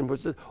of Planned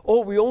Parenthood said,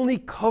 oh, we only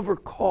cover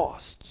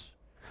costs.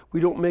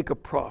 We don't make a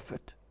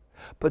profit.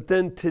 But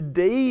then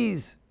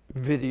today's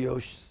video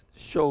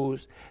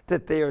shows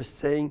that they are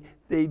saying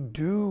they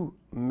do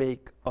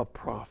make a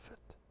profit.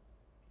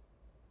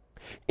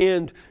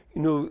 And,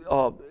 you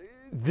know,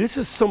 this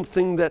is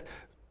something that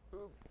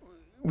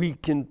we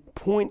can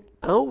point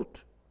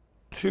out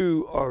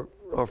to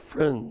our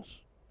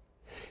friends,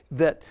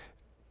 that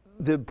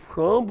the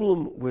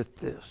problem with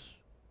this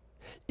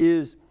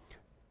is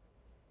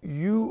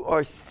you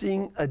are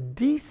seeing a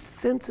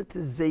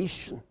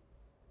desensitization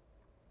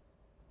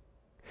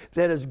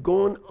that has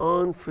gone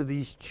on for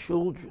these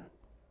children.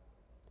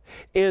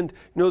 And,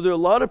 you know, there are a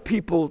lot of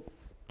people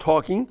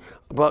talking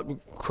about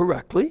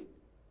correctly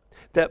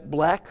that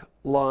Black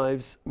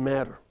lives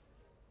matter.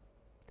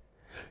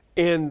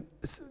 And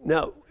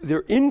now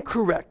they're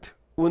incorrect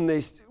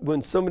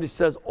when somebody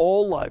says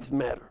all lives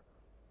matter.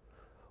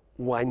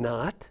 Why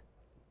not?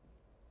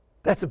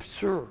 That's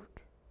absurd.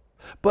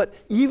 But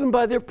even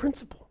by their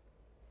principle,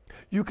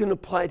 you can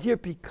apply it here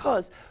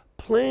because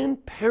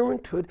Planned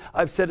Parenthood,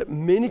 I've said it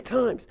many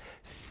times,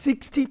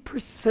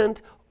 60%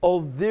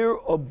 of their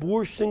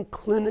abortion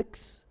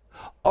clinics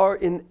are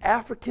in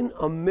African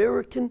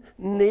American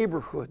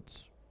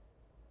neighborhoods,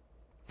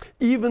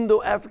 even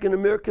though African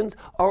Americans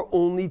are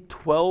only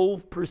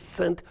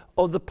 12%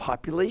 of the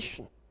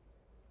population.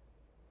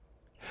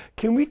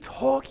 Can we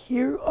talk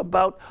here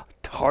about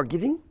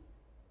targeting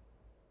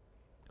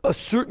a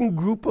certain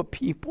group of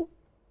people?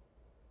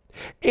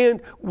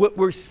 And what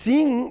we're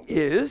seeing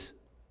is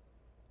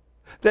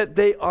that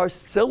they are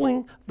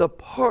selling the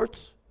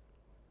parts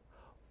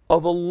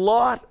of a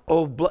lot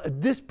of a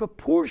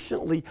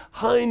disproportionately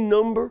high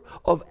number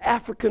of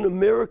African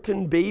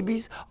American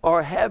babies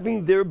are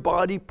having their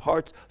body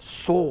parts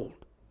sold.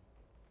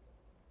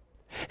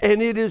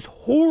 And it is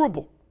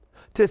horrible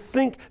to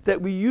think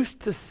that we used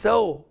to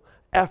sell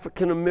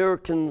African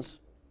Americans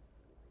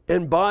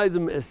and buy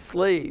them as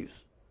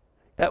slaves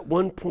at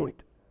one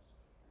point.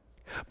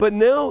 But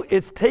now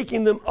it's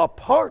taking them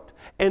apart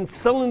and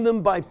selling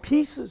them by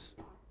pieces.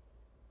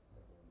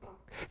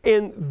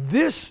 And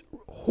this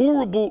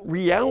horrible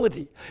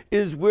reality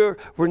is where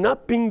we're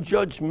not being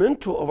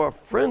judgmental of our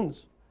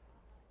friends,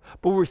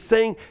 but we're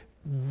saying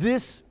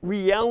this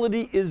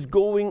reality is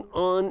going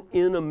on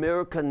in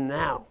America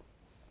now.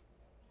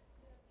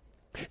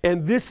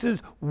 And this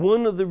is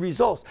one of the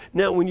results.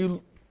 Now, when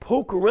you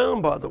poke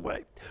around, by the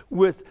way,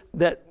 with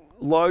that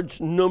large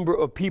number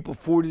of people,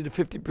 40 to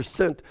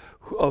 50%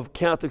 of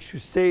Catholics who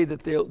say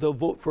that they'll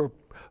vote for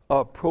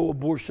a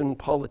pro-abortion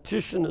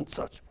politician and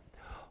such,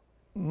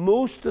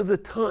 most of the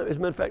time, as a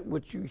matter of fact,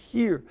 what you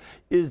hear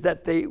is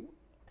that they're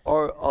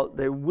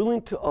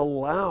willing to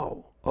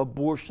allow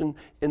abortion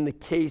in the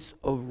case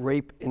of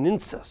rape and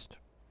incest.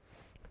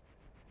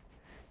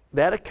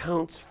 That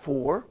accounts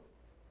for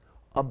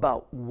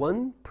about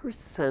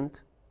 1%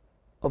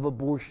 of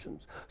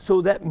abortions.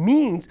 So that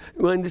means,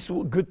 and this is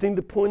a good thing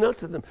to point out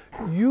to them,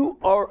 you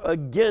are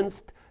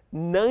against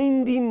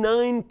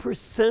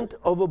 99%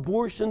 of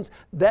abortions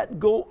that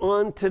go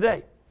on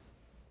today,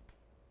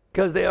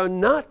 because they are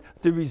not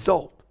the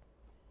result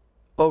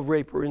of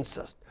rape or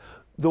incest.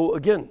 Though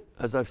again,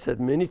 as I've said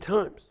many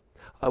times,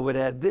 I would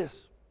add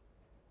this.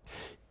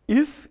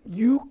 If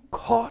you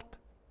caught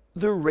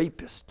the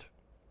rapist,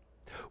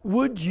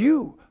 would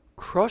you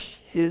crush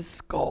his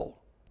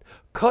skull,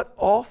 cut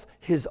off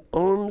his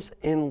arms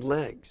and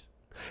legs,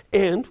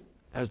 and,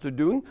 as they're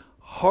doing,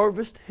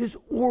 harvest his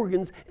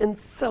organs and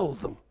sell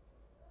them?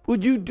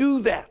 Would you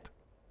do that?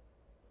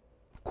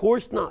 Of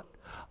course not.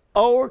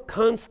 Our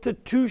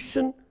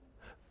Constitution,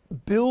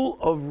 Bill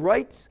of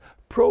Rights,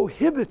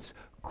 prohibits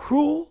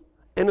cruel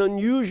and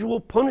unusual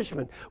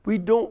punishment. We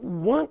don't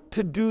want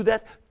to do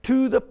that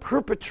to the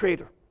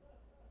perpetrator.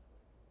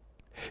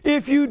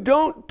 If you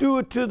don't do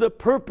it to the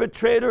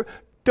perpetrator,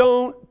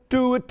 don't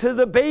do it to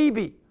the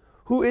baby,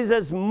 who is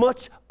as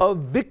much a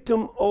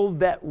victim of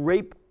that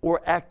rape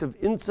or act of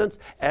incest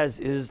as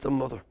is the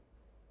mother.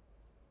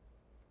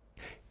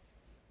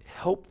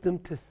 Help them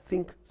to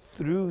think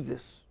through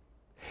this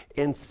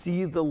and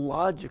see the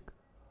logic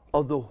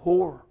of the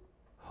horror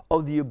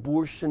of the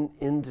abortion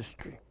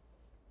industry.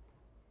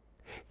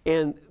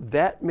 And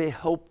that may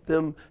help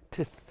them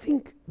to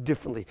think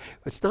differently.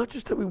 It's not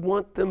just that we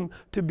want them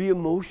to be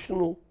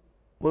emotional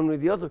one way or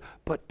the other,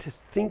 but to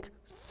think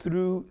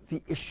through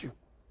the issue.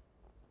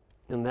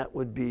 And that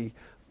would be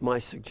my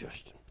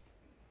suggestion.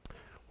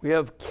 We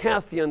have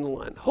Kathy on the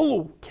line.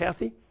 Hello,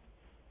 Kathy.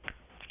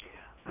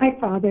 Hi,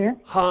 Father.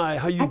 Hi,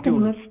 how you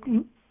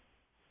doing?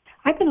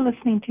 I've been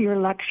listening to your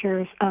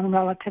lectures on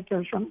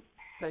relativism,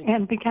 Thank you.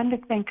 and began to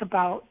think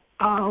about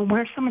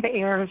where some of the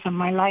errors in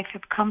my life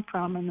have come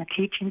from and the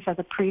teachings of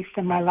the priest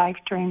in my life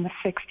during the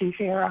 60s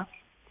era.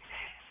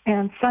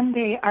 And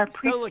Sunday, our You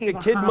priest sound like gave a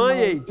kid my homily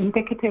age.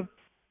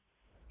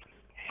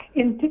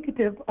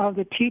 indicative of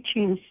the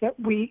teachings that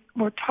we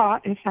were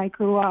taught as I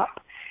grew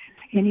up.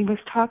 And he was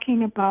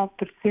talking about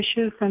the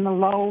fishes and the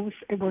loaves.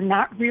 It were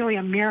not really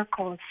a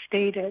miracle as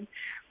stated,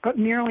 but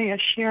merely a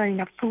sharing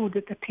of food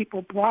that the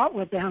people brought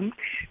with them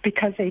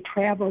because they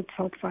traveled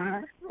so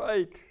far.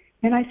 Right.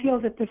 And I feel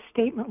that this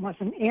statement was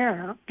an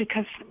error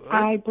because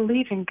I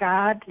believe in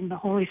God and the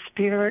Holy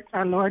Spirit,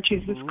 our Lord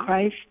Jesus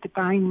Christ,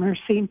 divine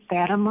mercy, and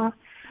Fatima.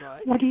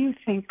 Right. What do you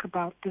think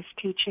about this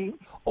teaching?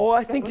 Oh,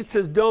 I think it's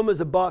as dumb as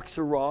a box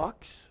of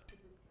rocks.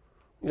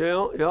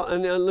 Yeah,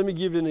 and let me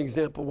give you an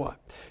example why.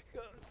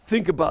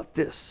 Think about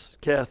this,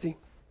 Kathy.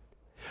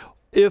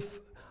 If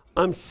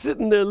I'm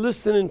sitting there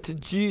listening to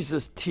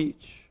Jesus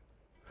teach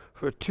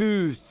for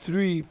 2,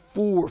 3,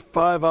 4,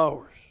 5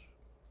 hours,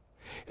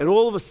 and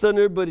all of a sudden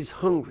everybody's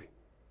hungry,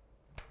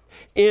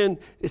 and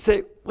they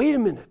say, wait a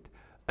minute,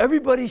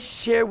 everybody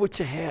share what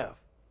you have.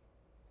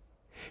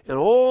 And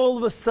all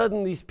of a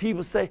sudden these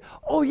people say,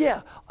 oh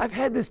yeah, I've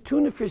had this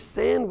tuna fish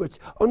sandwich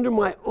under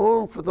my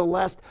arm for the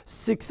last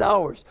 6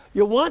 hours.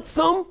 You want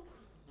some?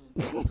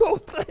 No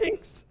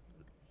thanks.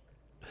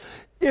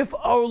 If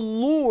our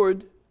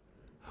Lord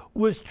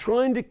was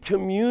trying to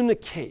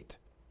communicate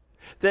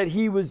that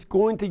he was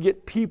going to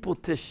get people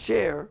to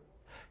share,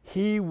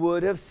 he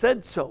would have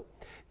said so.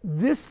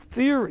 This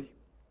theory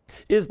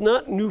is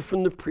not new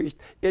from the priest.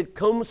 It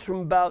comes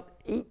from about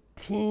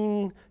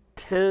 1810,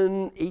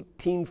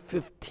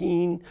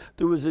 1815.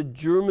 There was a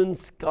German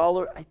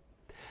scholar,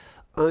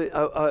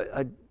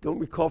 I don't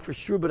recall for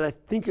sure, but I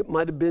think it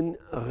might have been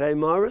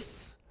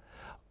Reimarus.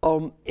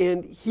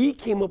 And he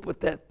came up with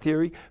that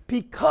theory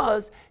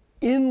because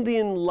in the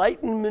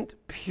Enlightenment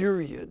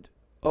period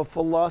of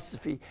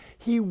philosophy,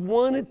 he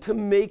wanted to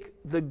make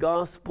the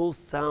gospel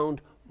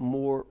sound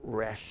more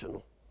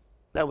rational.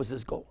 That was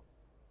his goal.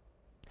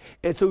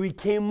 And so he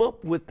came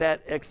up with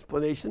that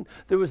explanation.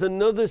 There was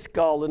another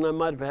scholar, and I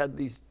might have had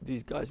these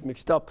guys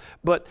mixed up,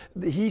 but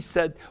he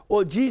said,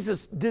 well,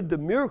 Jesus did the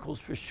miracles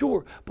for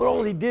sure, but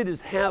all he did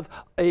is have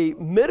a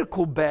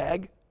medical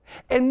bag,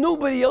 and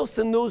nobody else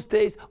in those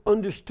days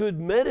understood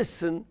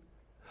medicine,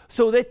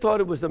 so they thought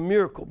it was a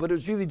miracle, but it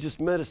was really just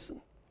medicine.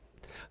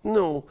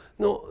 No,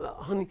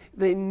 honey,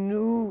 they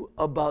knew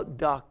about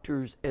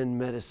doctors and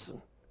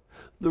medicine.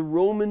 The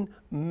Roman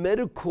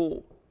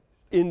medical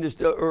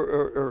industry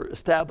or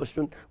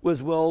establishment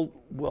was well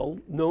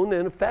known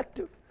and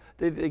effective.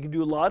 They could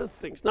do a lot of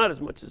things, not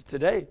as much as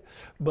today,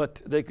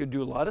 but they could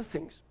do a lot of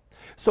things.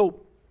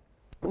 So,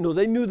 no,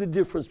 they knew the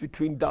difference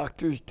between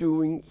doctors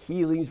doing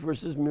healings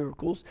versus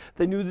miracles.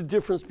 They knew the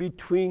difference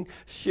between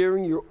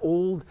sharing your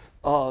old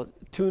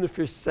tuna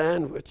fish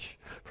sandwich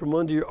from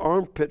under your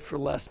armpit for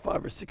the last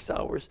 5 or 6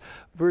 hours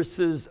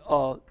versus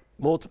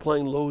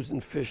multiplying loaves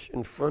and fish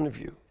in front of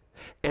you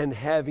and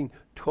having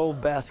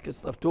 12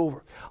 baskets left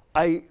over.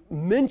 I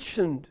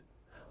mentioned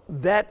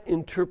that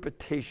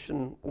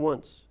interpretation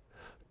once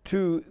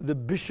to the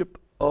Bishop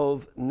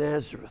of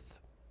Nazareth.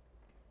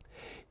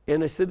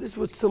 And I said, this is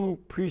what some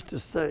priest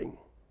is saying.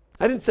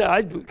 I didn't say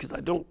I do, because I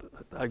don't.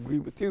 I agree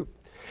with you.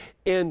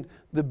 And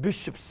the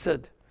bishop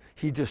said,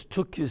 he just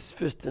took his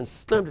fist and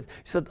slammed it.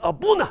 He said,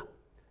 Abuna.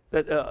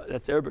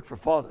 That's Arabic for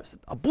father. I said,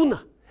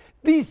 Abuna,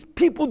 these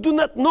people do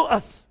not know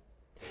us.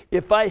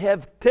 If I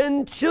have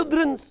 10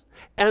 children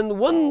and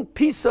 1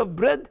 piece of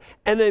bread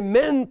and a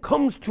man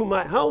comes to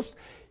my house,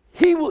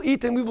 he will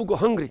eat and we will go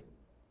hungry.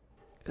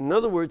 In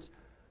other words,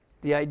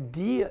 the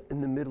idea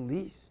in the Middle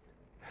East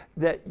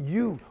that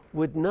you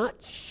would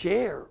not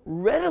share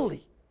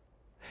readily,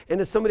 and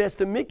that somebody has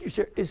to make you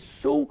share, is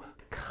so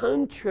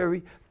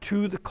contrary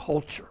to the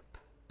culture.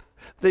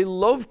 They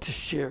love to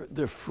share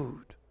their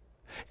food,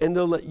 and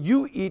they'll let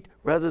you eat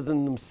rather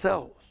than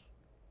themselves.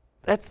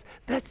 That's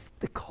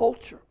the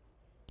culture.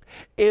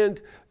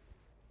 And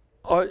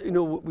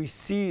what we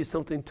see is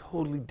something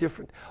totally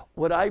different.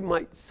 What I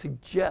might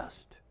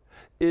suggest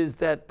is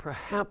that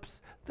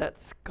perhaps that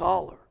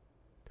scholar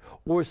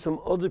or some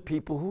other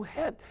people who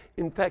had,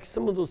 in fact,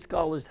 some of those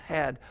scholars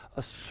had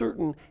a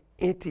certain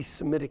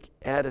anti-Semitic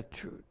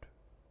attitude.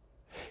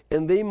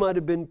 And they might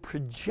have been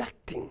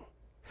projecting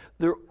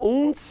their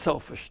own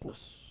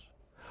selfishness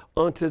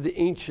onto the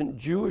ancient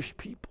Jewish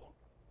people,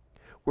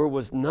 where it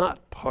was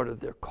not part of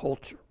their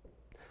culture.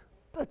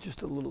 That's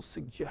just a little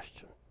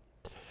suggestion.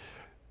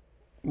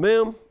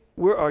 Ma'am,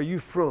 where are you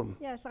from?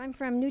 Yes, I'm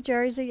from New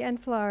Jersey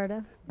and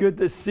Florida. Good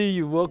to see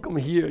you. Welcome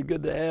here.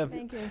 Good to have you.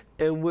 Thank you.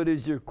 And what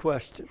is your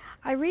question?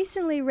 I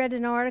recently read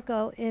an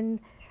article in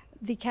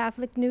the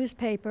Catholic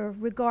newspaper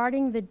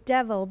regarding the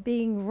devil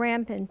being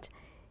rampant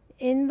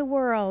in the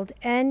world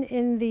and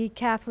in the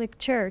Catholic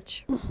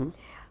Church. Mm-hmm.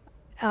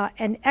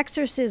 And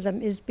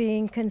exorcism is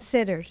being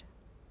considered.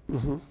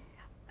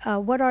 Mm-hmm.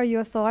 What are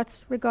your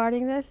thoughts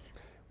regarding this?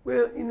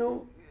 Well,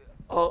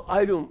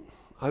 I don't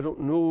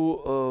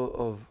know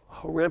of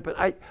how rampant.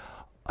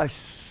 I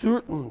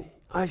certainly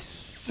I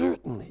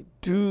certainly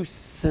do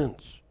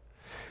sense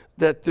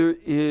that there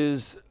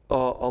is a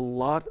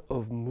lot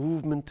of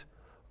movement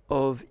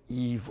of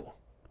evil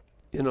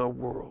in our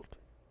world.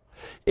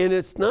 And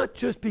it's not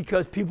just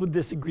because people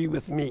disagree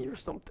with me or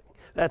something.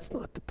 That's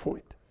not the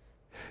point.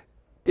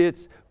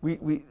 It's,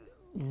 we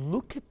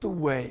look at the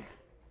way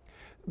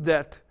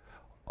that,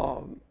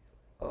 for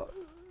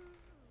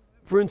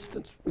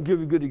instance, I'll give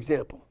you a good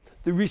example.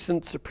 The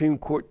recent Supreme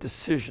Court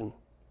decision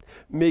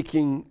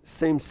making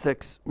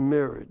same-sex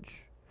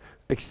marriage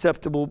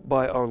acceptable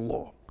by our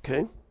law,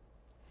 okay?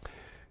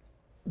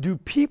 Do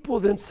people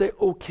then say,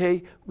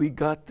 okay, we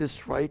got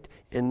this right,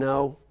 and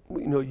now,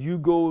 you know, you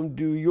go and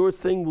do your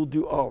thing, we'll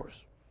do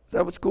ours? Is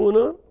that what's going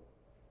on?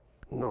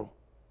 No.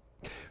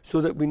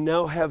 So that we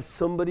now have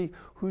somebody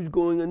who's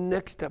going a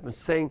next step and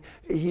saying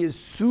he is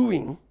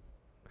suing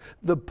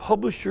the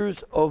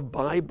publishers of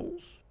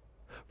Bibles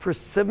for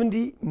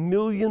 $70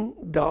 million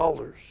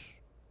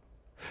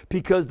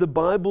because the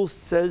Bible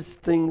says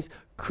things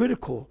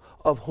critical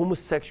of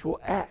homosexual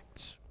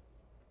acts.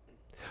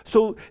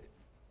 So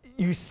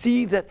you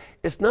see that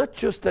it's not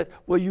just that,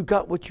 well, you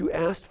got what you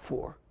asked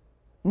for.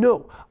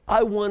 No,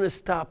 I want to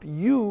stop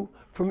you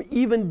from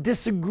even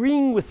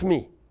disagreeing with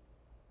me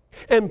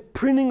and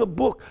printing a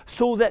book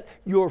so that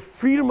your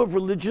freedom of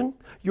religion,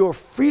 your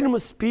freedom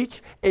of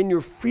speech, and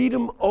your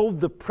freedom of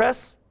the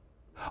press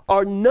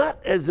are not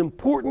as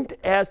important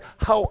as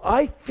how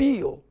I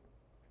feel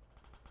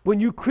when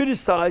you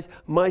criticize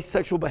my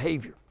sexual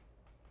behavior.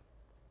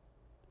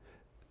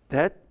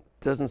 That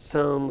doesn't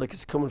sound like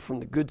it's coming from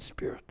the good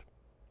spirit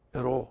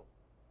at all.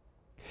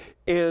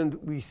 And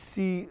we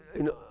see,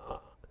 you know,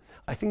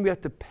 I think we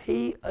have to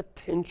pay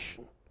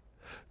attention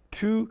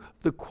to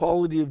the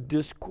quality of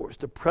discourse.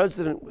 The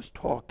president was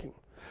talking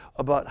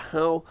about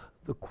how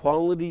the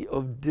quality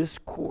of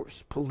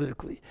discourse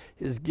politically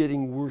is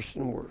getting worse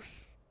and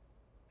worse.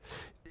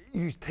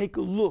 You take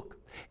a look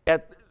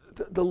at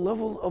the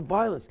level of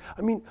violence.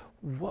 I mean,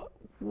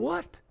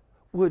 what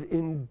would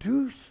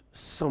induce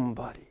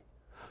somebody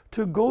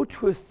to go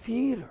to a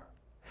theater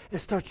and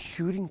start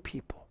shooting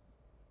people?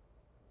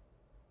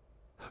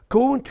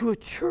 Go into a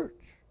church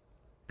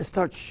and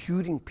start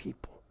shooting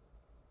people.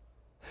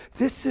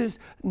 This is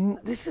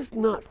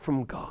not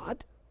from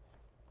God.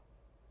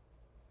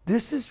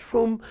 This is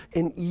from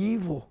an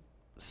evil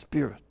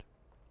spirit.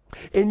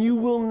 And you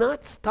will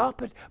not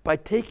stop it by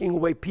taking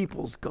away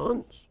people's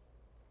guns.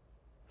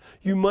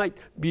 You might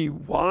be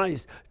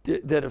wise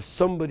that if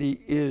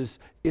somebody is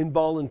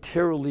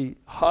involuntarily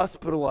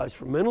hospitalized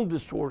for mental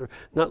disorder,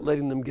 not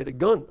letting them get a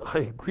gun. I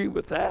agree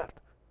with that.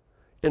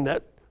 And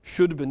that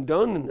should have been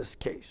done in this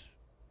case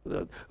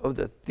of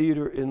the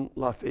theater in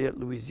Lafayette,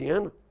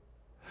 Louisiana.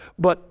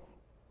 But,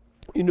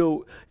 you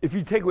know, if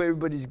you take away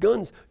everybody's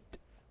guns,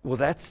 will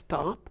that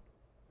stop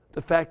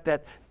the fact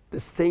that the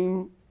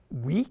same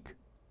week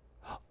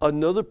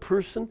another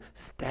person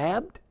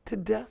stabbed to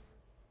death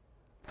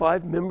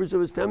 5 members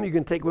of his family? You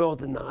can take away all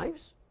the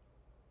knives.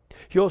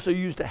 He also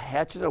used a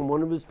hatchet on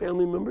one of his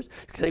family members.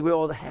 You can take away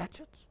all the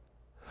hatchets.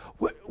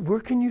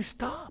 Where can you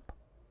stop?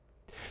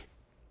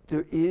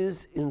 There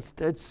is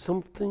instead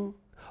something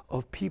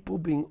of people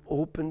being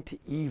open to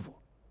evil.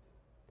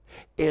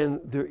 And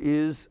there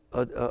is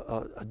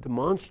a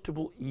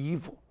demonstrable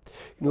evil.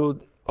 You know,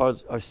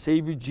 our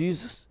Savior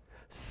Jesus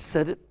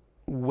said it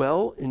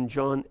well in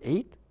John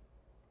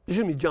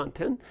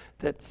 10,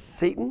 that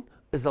Satan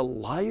is a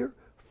liar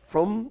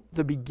from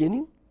the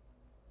beginning,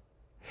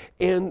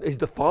 and is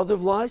the father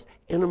of lies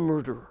and a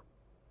murderer.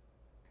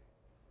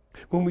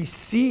 When we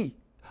see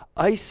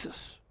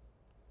ISIS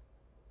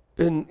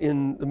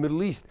in the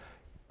Middle East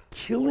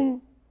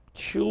killing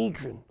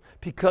children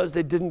because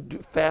they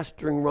didn't fast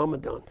during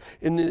Ramadan.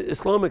 In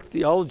Islamic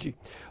theology,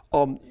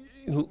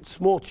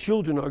 small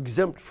children are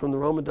exempt from the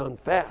Ramadan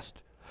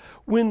fast.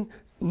 When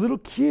little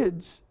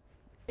kids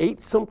ate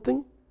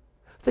something,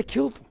 they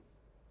killed them.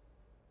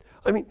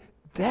 I mean,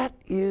 that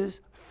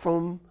is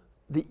from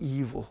the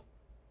evil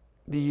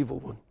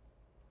one.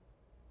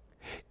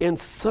 And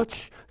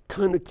such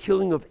kind of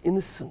killing of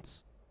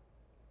innocence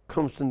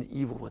comes from the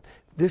evil one.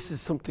 This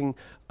is something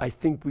I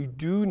think we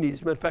do need.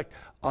 As a matter of fact,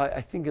 I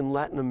think in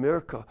Latin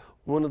America,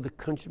 one of the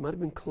countries, might have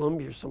been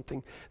Colombia or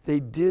something, they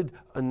did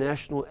a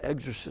national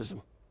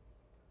exorcism.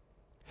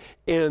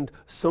 And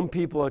some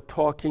people are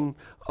talking,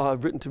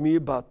 written to me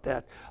about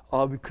that.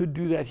 We could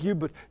do that here,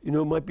 but you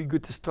know, it might be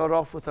good to start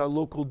off with our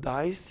local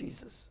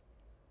dioceses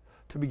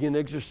to begin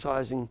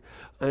exorcising.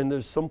 And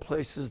there's some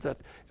places that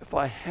if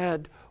I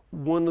had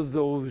one of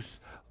those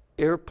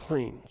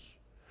airplanes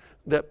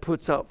that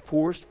puts out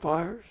forest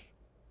fires,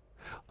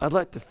 I'd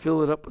like to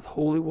fill it up with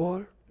holy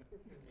water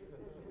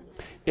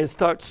and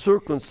start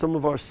circling some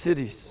of our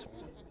cities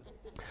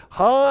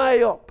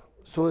high up,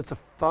 so it's a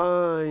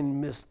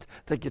fine mist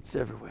that gets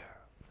everywhere.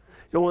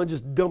 You don't want to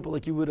just dump it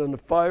like you would on the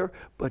fire,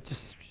 but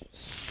just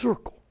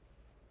circle.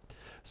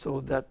 So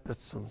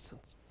that's some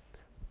sense.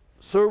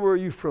 Sir, where are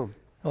you from?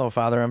 Hello,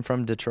 Father. I'm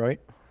from Detroit.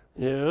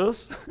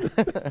 Yes.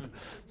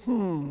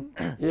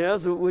 Yeah,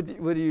 so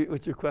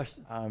what's your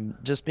question?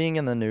 Just being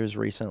in the news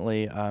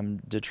recently,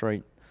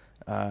 Detroit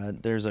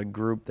There's a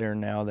group there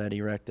now that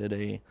erected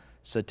a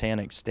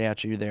satanic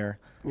statue there.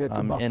 Yeah,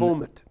 to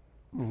Baphomet.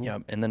 Yeah,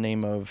 in the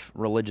name of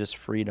religious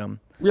freedom.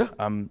 Yeah.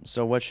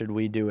 So what should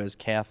we do as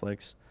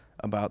Catholics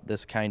about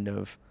this kind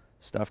of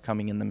stuff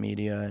coming in the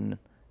media and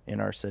in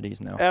our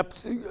cities now?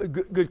 Absolutely,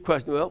 good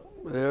question. Well,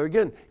 there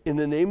again, in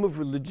the name of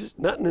religious,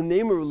 not in the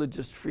name of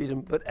religious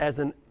freedom, but as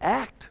an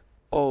act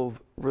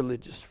of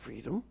religious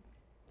freedom,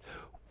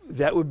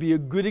 that would be a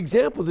good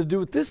example to do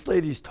what this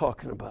lady's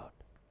talking about.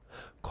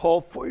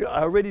 Call for,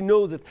 I already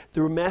know that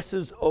there were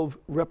masses of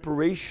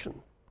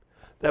reparation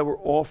that were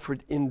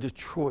offered in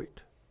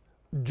Detroit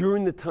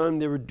during the time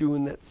they were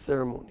doing that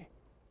ceremony,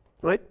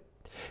 right?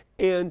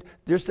 And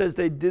there says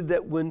they did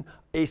that when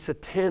a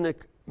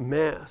satanic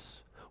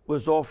mass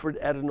was offered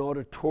at an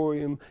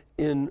auditorium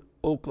in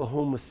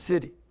Oklahoma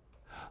City,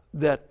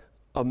 that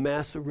a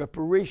mass of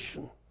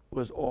reparation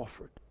was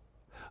offered.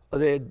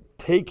 They had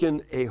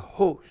taken a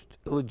host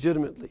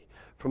illegitimately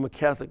from a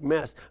Catholic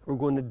mass and were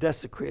going to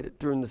desecrate it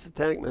during the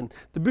satanic mass.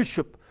 The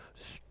bishop,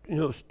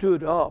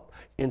 stood up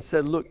and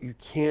said, "Look, you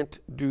can't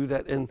do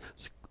that," and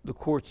the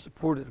court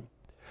supported him.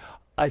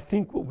 I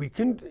think what we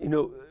can,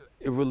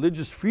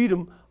 religious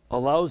freedom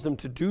allows them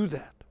to do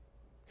that.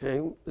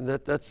 Okay,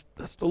 that's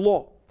the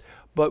law.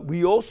 But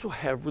we also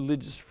have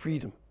religious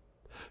freedom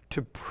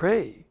to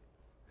pray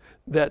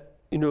that,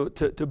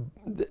 to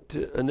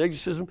an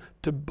exorcism,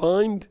 to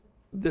bind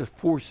the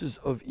forces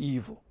of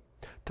evil,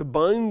 to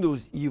bind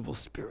those evil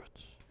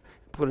spirits,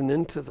 put an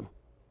end to them.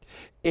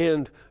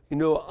 And,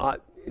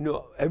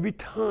 every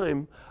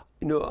time,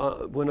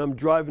 when I'm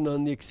driving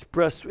on the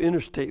express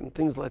interstate and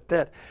things like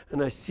that,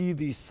 and I see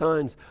these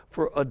signs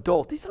for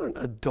adult, these aren't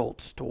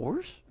adult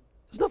stores.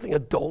 There's nothing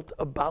adult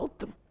about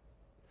them.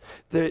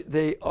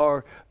 They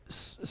are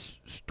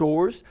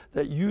stores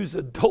that use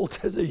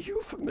adult as a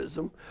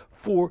euphemism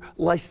for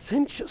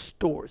licentious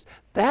stores.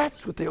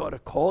 That's what they ought to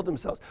call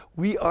themselves.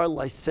 We are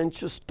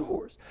licentious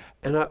stores.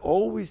 And I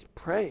always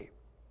pray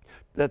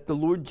that the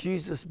Lord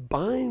Jesus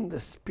bind the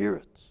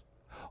spirits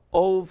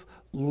of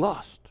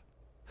lust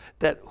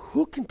that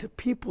hook into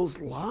people's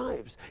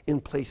lives in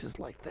places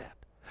like that.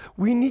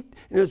 We need,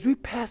 as we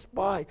pass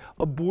by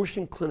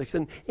abortion clinics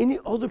and any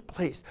other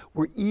place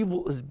where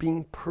evil is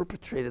being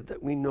perpetrated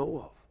that we know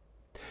of,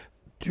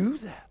 do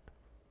that.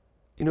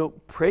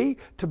 Pray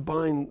to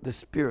bind the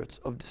spirits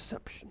of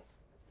deception.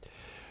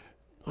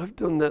 I've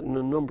done that in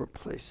a number of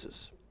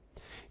places.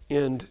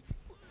 And,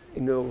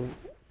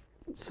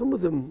 some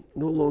of them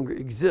no longer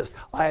exist.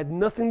 I had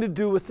nothing to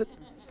do with it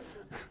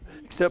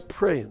except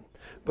praying.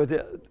 But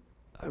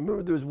I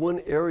remember there was one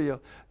area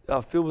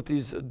filled with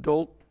these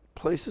adult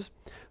places,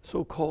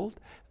 so-called.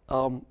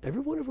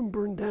 Every one of them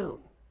burned down.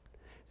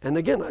 And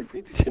again, I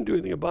really didn't do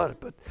anything about it,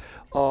 but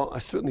I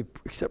certainly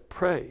except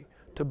pray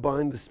to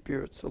bind the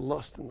spirits of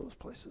lust in those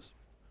places.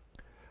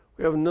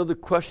 We have another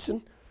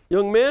question.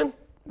 Young man,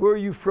 where are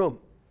you from?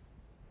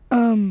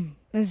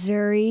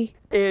 Missouri.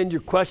 And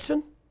your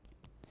question?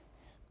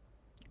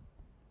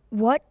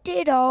 What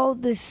did all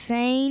the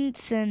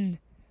saints and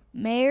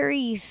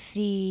Mary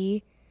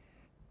see?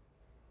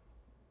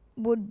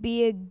 Would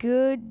be a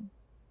good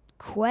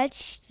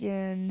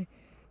question.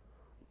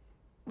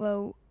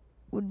 Well,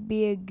 would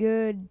be a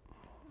good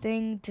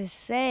thing to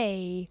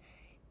say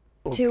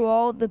to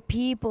all the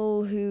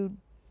people who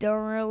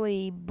don't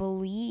really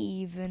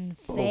believe in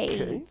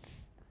faith. Okay.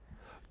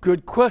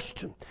 Good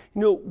question.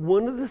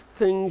 One of the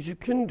things you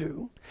can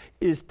do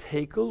is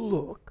take a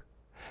look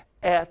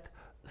at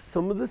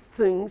some of the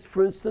things,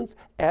 for instance,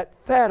 at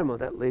Fatima.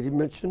 That lady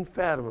mentioned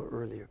Fatima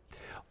earlier.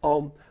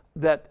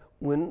 That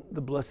when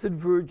the Blessed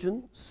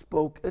Virgin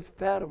spoke at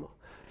Fatima,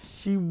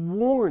 she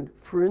warned,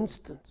 for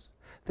instance,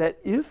 that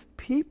if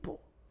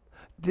people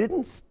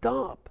didn't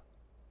stop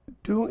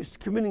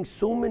committing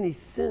so many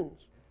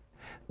sins,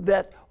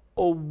 that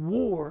a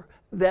war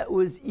that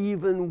was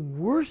even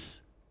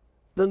worse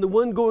than the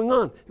one going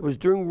on. It was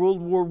during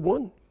World War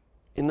I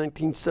in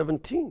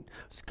 1917.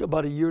 It's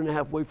about a year and a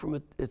half away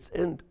from its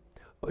end,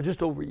 or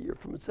just over a year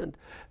from its end,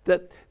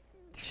 that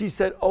she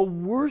said a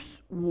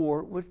worse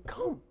war would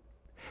come,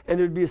 and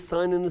there'd be a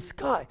sign in the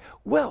sky.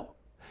 Well,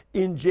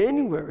 in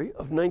January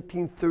of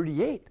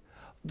 1938,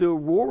 the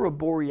aurora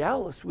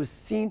borealis was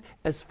seen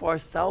as far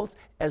south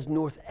as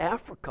North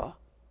Africa,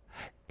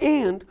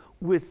 and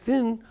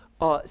within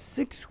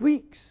 6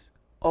 weeks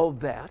of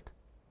that,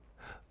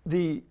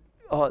 the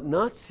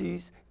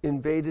Nazis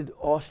invaded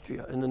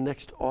Austria and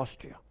annexed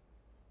Austria,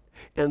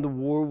 and the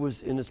war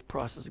was in its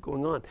process of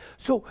going on.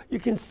 So you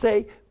can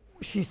say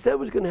she said it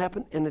was going to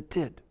happen, and it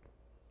did.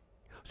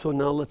 So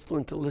now let's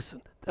learn to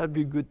listen. That would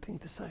be a good thing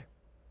to say.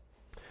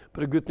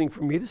 But a good thing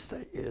for me to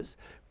say is,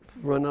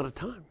 we've run out of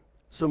time.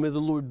 So may the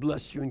Lord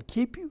bless you and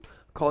keep you,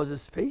 cause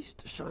his face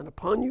to shine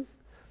upon you,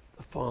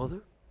 the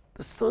Father,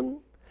 the Son,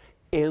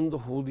 and the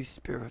Holy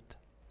Spirit.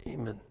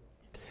 Amen.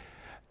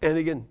 And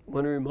again, I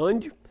want to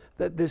remind you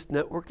that this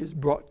network is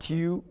brought to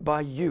you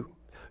by you.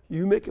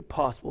 You make it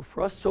possible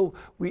for us, so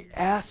we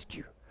ask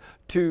you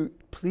to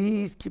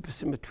please keep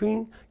us in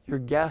between your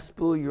gas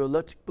bill, your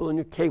electric bill, and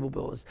your cable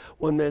bill. As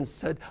one man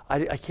said,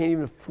 I can't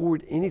even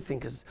afford anything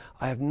because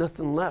I have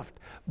nothing left.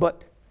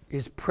 But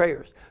his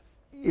prayers,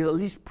 you at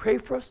least pray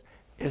for us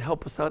and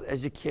help us out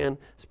as you can,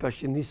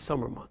 especially in these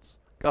summer months.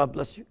 God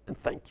bless you and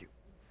thank you.